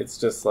it's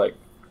just like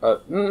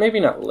maybe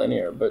not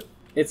linear, but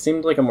it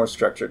seemed like a more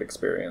structured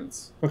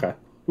experience. Okay.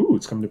 Ooh,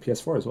 it's coming to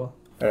PS4 as well.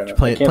 I don't know.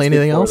 Play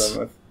anything else?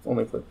 I've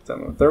only played the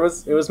demo.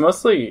 It was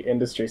mostly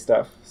industry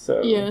stuff.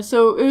 So Yeah,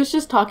 so it was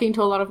just talking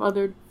to a lot of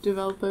other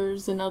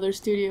developers and other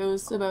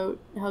studios about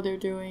how they're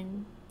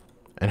doing.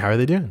 And how are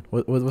they doing?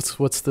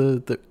 What's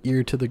the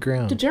ear to the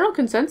ground? The general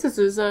consensus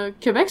is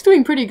Quebec's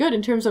doing pretty good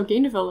in terms of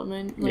game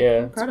development. Like, yeah,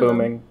 I'm it's proud of them.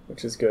 booming,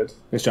 which is good.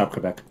 Nice job,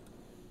 Quebec.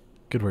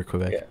 Good work,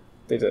 Quebec. Yeah,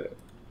 they did it.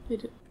 They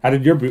did. How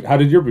did your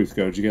booth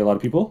go? Did you get a lot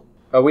of people?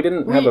 Oh, we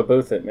didn't have a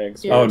booth at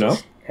MIGS. Yeah. We were Oh, no?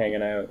 just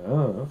hanging out.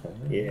 Oh, okay.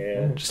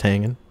 Yeah. Just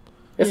hanging.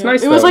 It's Yeah.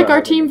 nice. It was though, like not our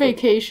having team a booth.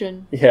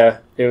 vacation. Yeah,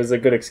 it was a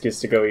good excuse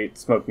to go eat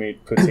smoked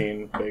meat,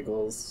 poutine,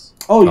 bagels.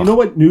 Oh, you know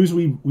what news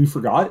we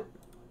forgot?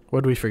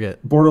 What did we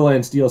forget?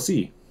 Borderlands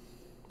DLC.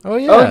 Oh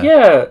yeah. Oh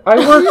yeah, I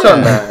worked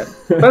on that.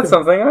 That's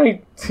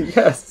something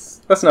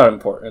yes. That's not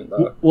important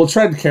though. We'll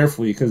tread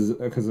carefully because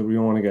we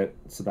don't want to get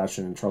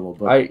Sebastian in trouble.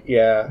 But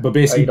But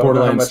basically, I don't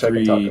know how Borderlands much I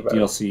can 3 talk about.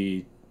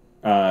 DLC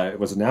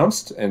was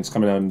announced and it's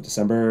coming out in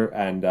December,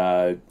 and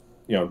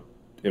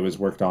it was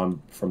worked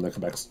on from the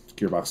Quebec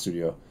Gearbox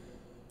studio.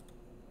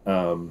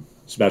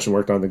 Sebastian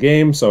worked on the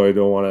game, so I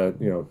don't want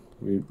to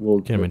we'll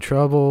Get him in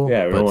trouble.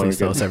 Yeah, we don't but wanna please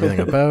tell get- us everything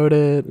about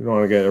it. We don't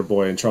want to get our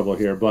boy in trouble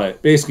here,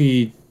 but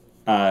basically,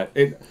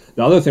 the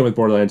other thing with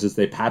Borderlands is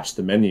they patched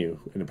the menu,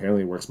 and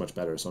apparently it works much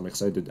better. So I'm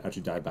excited to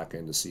actually dive back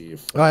in to see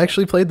if. Oh, I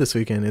actually played this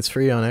weekend. It's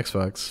free on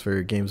Xbox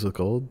for Games with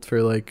Gold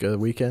for like a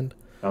weekend.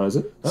 Oh, is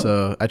it? Oh.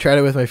 So I tried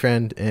it with my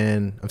friend,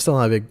 and I'm still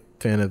not a big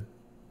fan of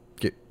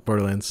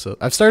Borderlands. So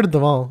I've started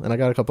them all, and I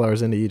got a couple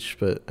hours into each,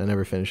 but I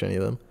never finished any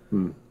of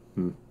them.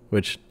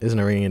 Which isn't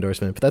a ringing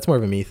endorsement, but that's more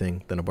of a me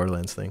thing than a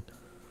Borderlands thing.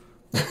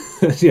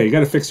 Yeah, you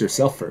got to fix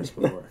yourself first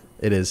before.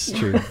 It is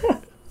true.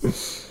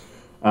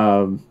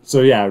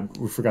 So yeah,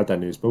 we forgot that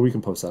news, but we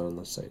can post that on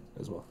the site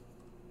as well.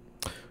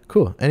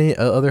 Cool. Any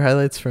other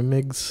highlights from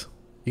MIGS?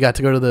 You got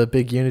to go to the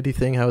big Unity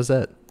thing. How was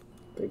that?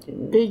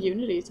 Big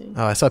Unity thing.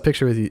 Oh, I saw a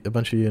picture with a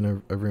bunch of you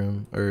in a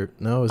room. Or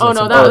no? Was Oh, that no,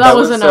 something- that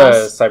wasn't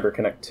us.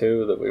 CyberConnect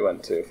 2 that we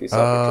went to. If you saw a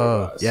picture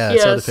of us. Yeah, I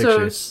saw Yeah, the so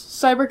picture.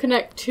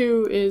 CyberConnect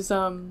 2 is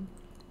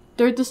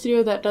they're the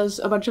studio that does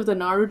a bunch of the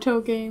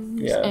Naruto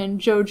games Yeah. and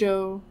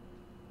JoJo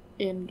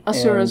in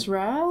Asura's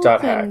Wrath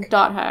Dot and Hack.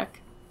 Dot Hack.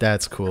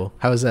 That's cool.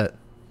 How was that?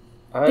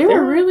 They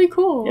were really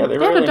cool. Yeah, they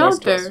were had really a dog nice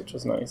to us, there. which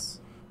was nice.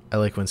 I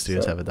like when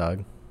studios So- have a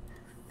dog.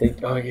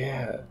 Oh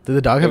yeah. Did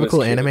the dog It have a was cool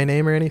cute. anime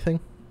name or anything?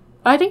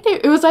 I think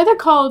it was either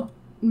called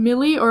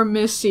Millie or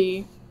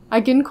Missy.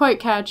 I didn't quite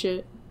catch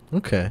it,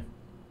 Okay.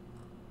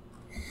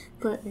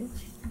 but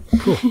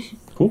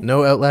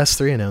No Outlast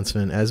 3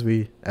 announcement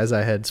as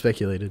I had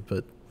speculated,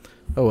 but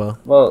oh well.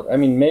 Well, I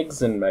mean,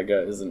 MIGS and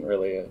Mega isn't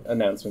really an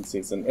announcement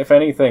season. If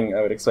anything,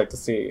 I would expect to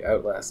see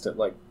Outlast at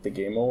like the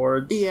Game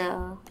Awards.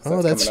 yeah. So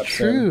Oh, that's coming up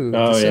soon. true.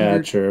 Oh, yeah,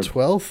 December true.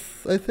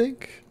 12th, I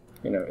think.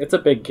 It's a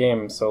big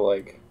game, so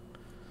like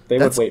they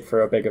That's- would wait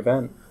for a big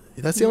event.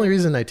 That's the only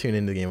reason I tune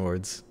into Game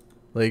Awards.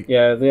 Like,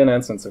 Yeah, the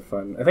announcements are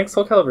fun. I think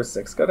Soul Calibur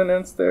 6 got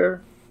announced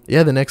there.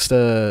 yeah, the next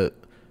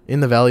In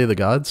the Valley of the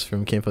Gods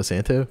from Campo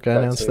Santo got That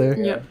announced too, there.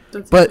 yeah. Yep.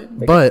 That's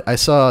it. But I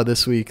saw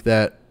this week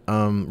that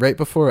right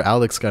before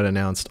Alex got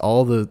announced,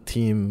 all the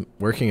team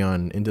working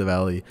on Into the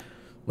Valley,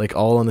 like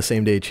all on the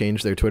same day,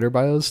 changed their Twitter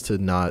bios to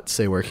not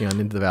say working on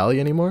Into the Valley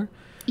anymore.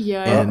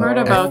 Yeah, And I heard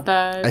I- about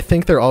that. I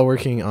think they're all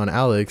working on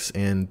Alex,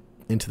 and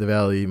Into the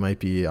Valley might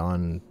be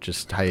on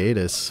just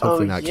hiatus,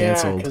 hopefully not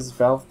canceled. because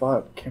Valve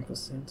bought Campus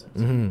Santa.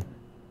 Hmm.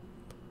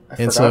 I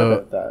And forgot so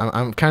about that.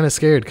 I'm kind of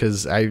scared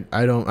because I'm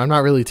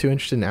not really too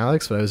interested in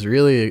Alex, but I was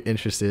really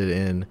interested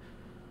in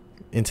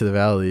Into the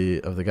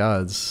Valley of the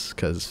Gods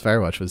because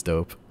Firewatch was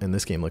dope and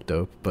this game looked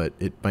dope, but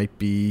it might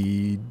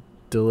be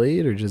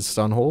delayed or just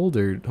on hold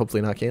or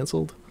hopefully not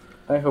canceled.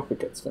 I hope it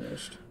gets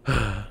finished.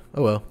 Oh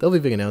well, there'll be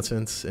big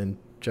announcements and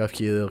Geoff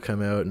Keighley will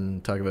come out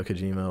and talk about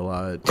Kojima a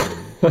lot.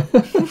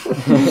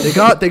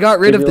 They got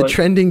rid of the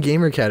trending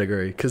gamer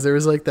category because there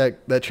was like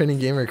that trending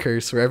gamer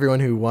curse where everyone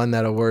who won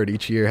that award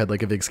each year had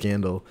like a big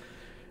scandal,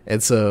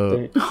 and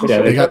so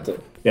They got-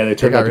 they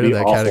turned out rid to be of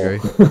that awful.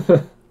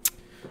 category.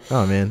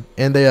 Oh man,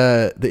 and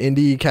the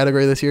indie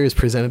category this year is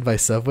presented by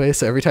Subway.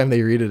 So every time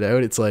they read it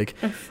out, it's like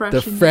A fresh the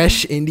indie.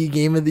 fresh indie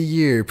game of the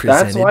year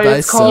presented why by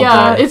it's called Subway.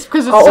 Yeah, it's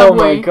because it's Oh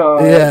Subway. my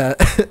god. Yeah.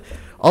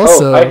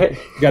 Also, You gotta pay.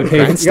 You gotta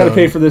Grindstone.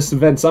 pay for this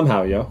event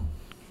somehow, yo.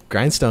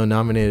 Grindstone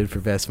nominated for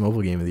best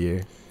mobile game of the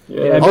year. Yeah,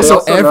 they Also,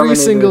 every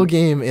nominated- single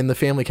game in the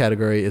family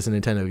category is a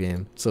Nintendo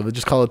game. So we'll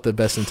just call it the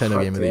best Nintendo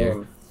God game of the year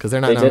damn. because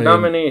they're not They did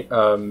nominated.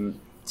 nominate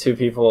two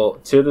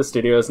of the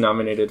studios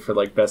nominated for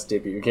like best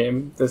debut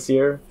game this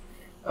year.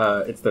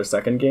 It's their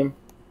second game,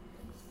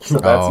 so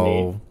that's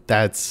neat.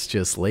 That's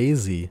just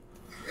lazy.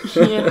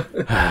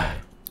 Yeah.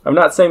 I'm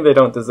not saying they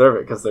don't deserve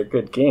it because they're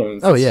good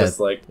games. Oh, it's yeah. Just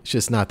like, It's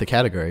just not the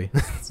category.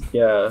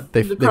 yeah.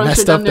 they The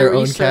messed crunch up their done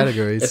own their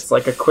categories. It's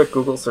like a quick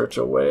Google search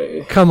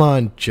away. Come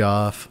on,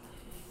 Joff.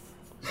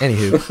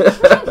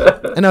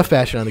 Anywho, enough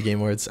bashing on the Game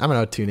Awards. I'm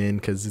gonna tune in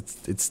because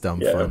it's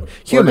dumb Yeah. fun.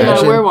 Can you Yeah,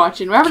 imagine? we're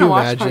watching. We're having Can a you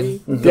watch imagine?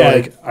 party. Yeah,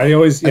 Like, I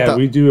always thought-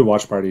 we do a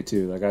watch party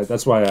too. Like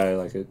that's why I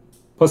like it.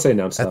 Plus they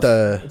announce at stuff.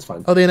 the It's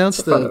fun. oh, they announced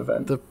It's a fun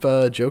event.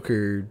 the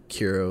Joker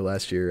hero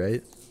last year,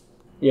 right?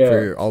 Yeah.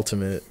 For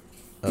Ultimate.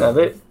 No,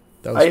 that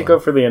was I fun. go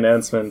for the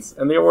announcements,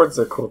 and the awards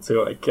are cool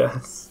too, I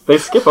guess. They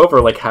skip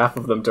over like half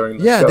of them during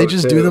the show. Yeah, they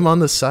just too. do them on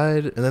the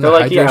side, and then They're the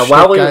like, Hydro yeah, Stick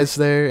while we- guy's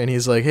there, and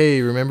he's like,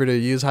 "Hey, remember to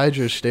use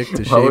Hydro Stick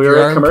to While shave we your were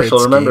at armpits, commercial,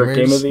 remember, gamers."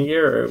 Game of the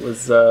Year, it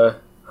was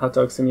Hot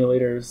Dog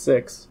Simulator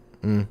 6.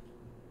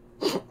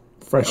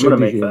 Fresh I'm gonna indie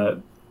make game.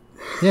 that.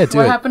 Yeah, do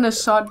What it. happened to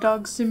Sod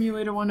Dog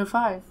Simulator 1 to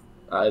 5?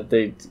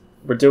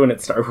 We're doing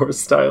it Star Wars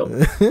style.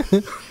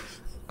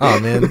 Oh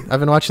man, I've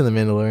been watching The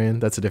Mandalorian.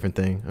 That's a different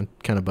thing. I'm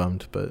kind of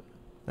bummed, but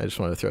I just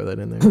wanted to throw that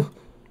in there.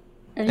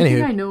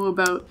 Anything Anywho. I know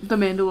about The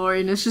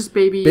Mandalorian is just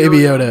Baby Yoda. Baby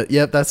Yoda.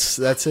 Yep,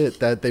 that's it.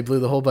 That they blew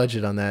the whole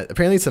budget on that.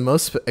 Apparently, it's the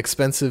most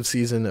expensive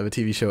season of a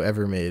TV show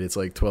ever made. It's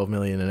like $12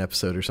 million an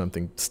episode or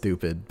something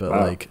stupid, but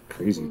Wow, like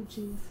crazy. Oh,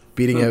 jeez.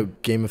 beating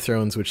out Game of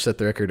Thrones, which set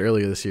the record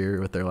earlier this year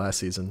with their last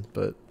season.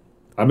 But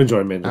I'm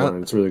enjoying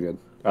Mandalorian. It's really good.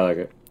 I like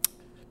it.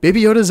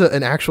 Baby Yoda's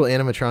an actual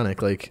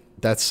animatronic. Like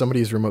that's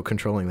somebody's remote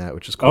controlling that,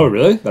 which is cool. Oh,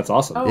 really? That's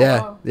awesome. Oh.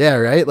 Yeah, wow. yeah,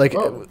 right. Like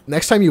Whoa.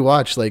 next time you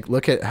watch, like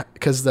look at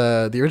because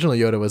the original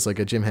Yoda was like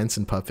a Jim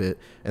Henson puppet,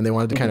 and they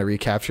wanted to kind of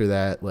recapture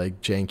that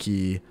like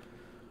janky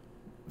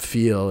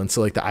feel, and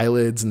so like the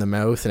eyelids and the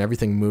mouth and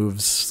everything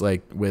moves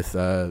like with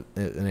an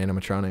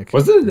animatronic.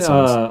 Wasn't It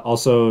sounds-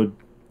 also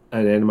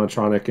an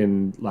animatronic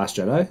in Last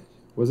Jedi?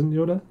 Wasn't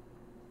Yoda?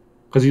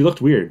 Because he looked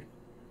weird.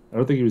 I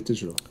don't think he was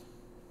digital.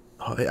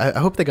 Oh, I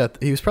hope they got.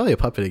 He was probably a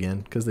puppet again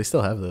because they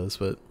still have those,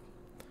 but.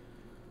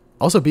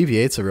 Also,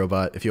 BB-8's a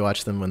robot. If you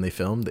watch them when they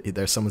film,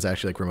 there's someone's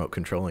actually like remote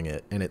controlling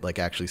it, and it like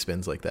actually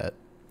spins like that.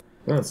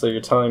 So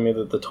you're telling me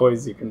that the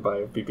toys you can buy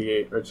of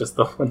BB-8 are just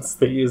the ones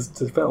they use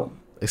to film?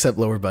 Except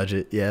lower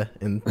budget, yeah,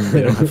 and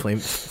they don't have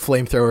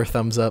flamethrower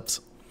thumbs ups.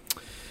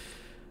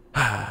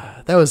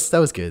 That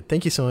was good.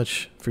 Thank you so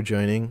much for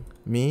joining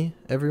me,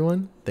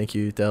 everyone. Thank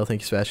you, Del.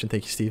 Thank you, Sebastian.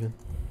 Thank you, Steven.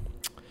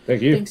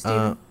 Thank you. Thanks,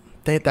 Steven.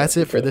 That's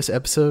it for this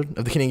episode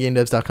of the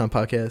CanadianGameDevs.com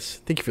podcast.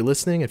 Thank you for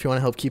listening. If you want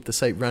to help keep the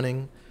site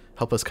running,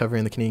 help us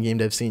covering the Canadian Game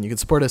Dev scene, you can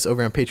support us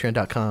over on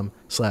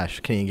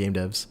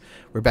patreon.com/CanadianGameDevs.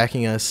 Where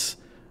backing us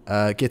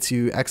gets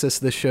you access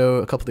to this show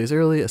a couple days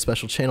early, a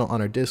special channel on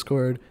our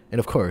Discord, and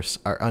of course,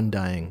 our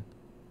undying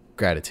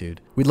gratitude.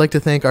 We'd like to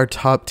thank our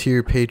top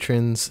tier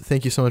patrons.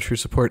 Thank you so much for your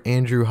support: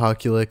 Andrew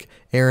Hokulik,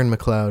 Aaron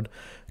McLeod,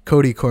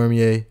 Cody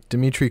Cormier,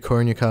 Dmitry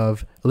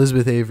Kornyakov,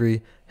 Elizabeth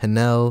Avery,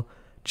 Hanel,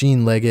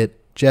 Gene Leggett,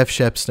 Jeff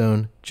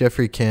Shepstone,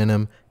 Jeffrey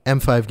Canham,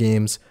 M5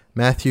 Games,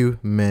 Matthew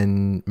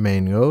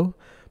Mango,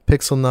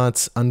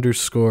 Pixelnuts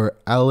 _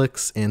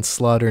 Alex, and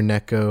Slaughter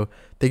Neko.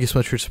 Thank you so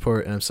much for your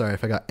support, and I'm sorry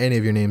if I got any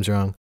of your names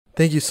wrong.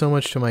 Thank you so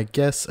much to my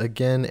guests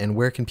again, and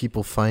where can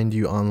people find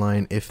you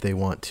online if you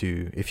want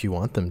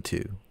them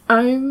to?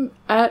 I'm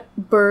at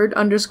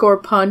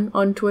bird_pun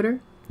on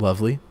Twitter.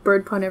 Lovely.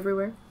 Bird pun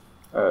everywhere.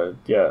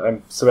 Yeah,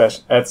 I'm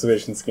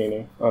Sebastian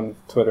Skeeny on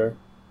Twitter.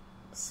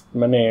 It's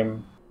my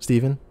name.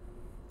 Steven?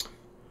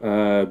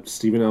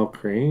 Stephen L.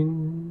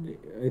 Crane,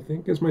 I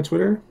think, is my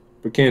Twitter.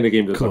 But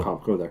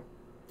CanadaGameDevs.com. Go there.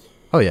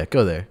 Oh yeah,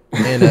 go there.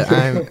 And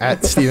I'm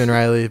at Stephen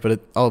Riley,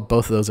 but both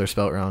of those are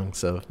spelt wrong,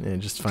 so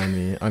just find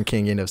me on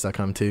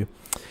CanadaGameDevs.com too.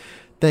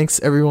 Thanks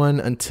everyone.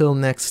 Until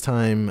next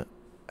time,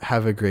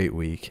 have a great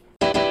week.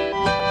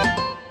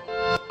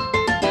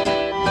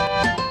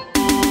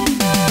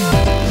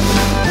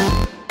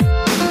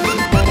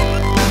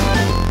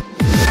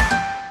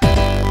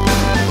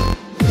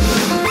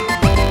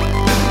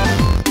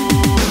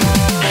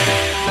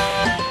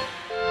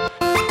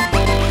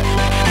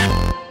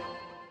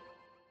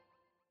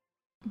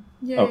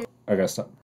 Yay. Oh, I gotta stop.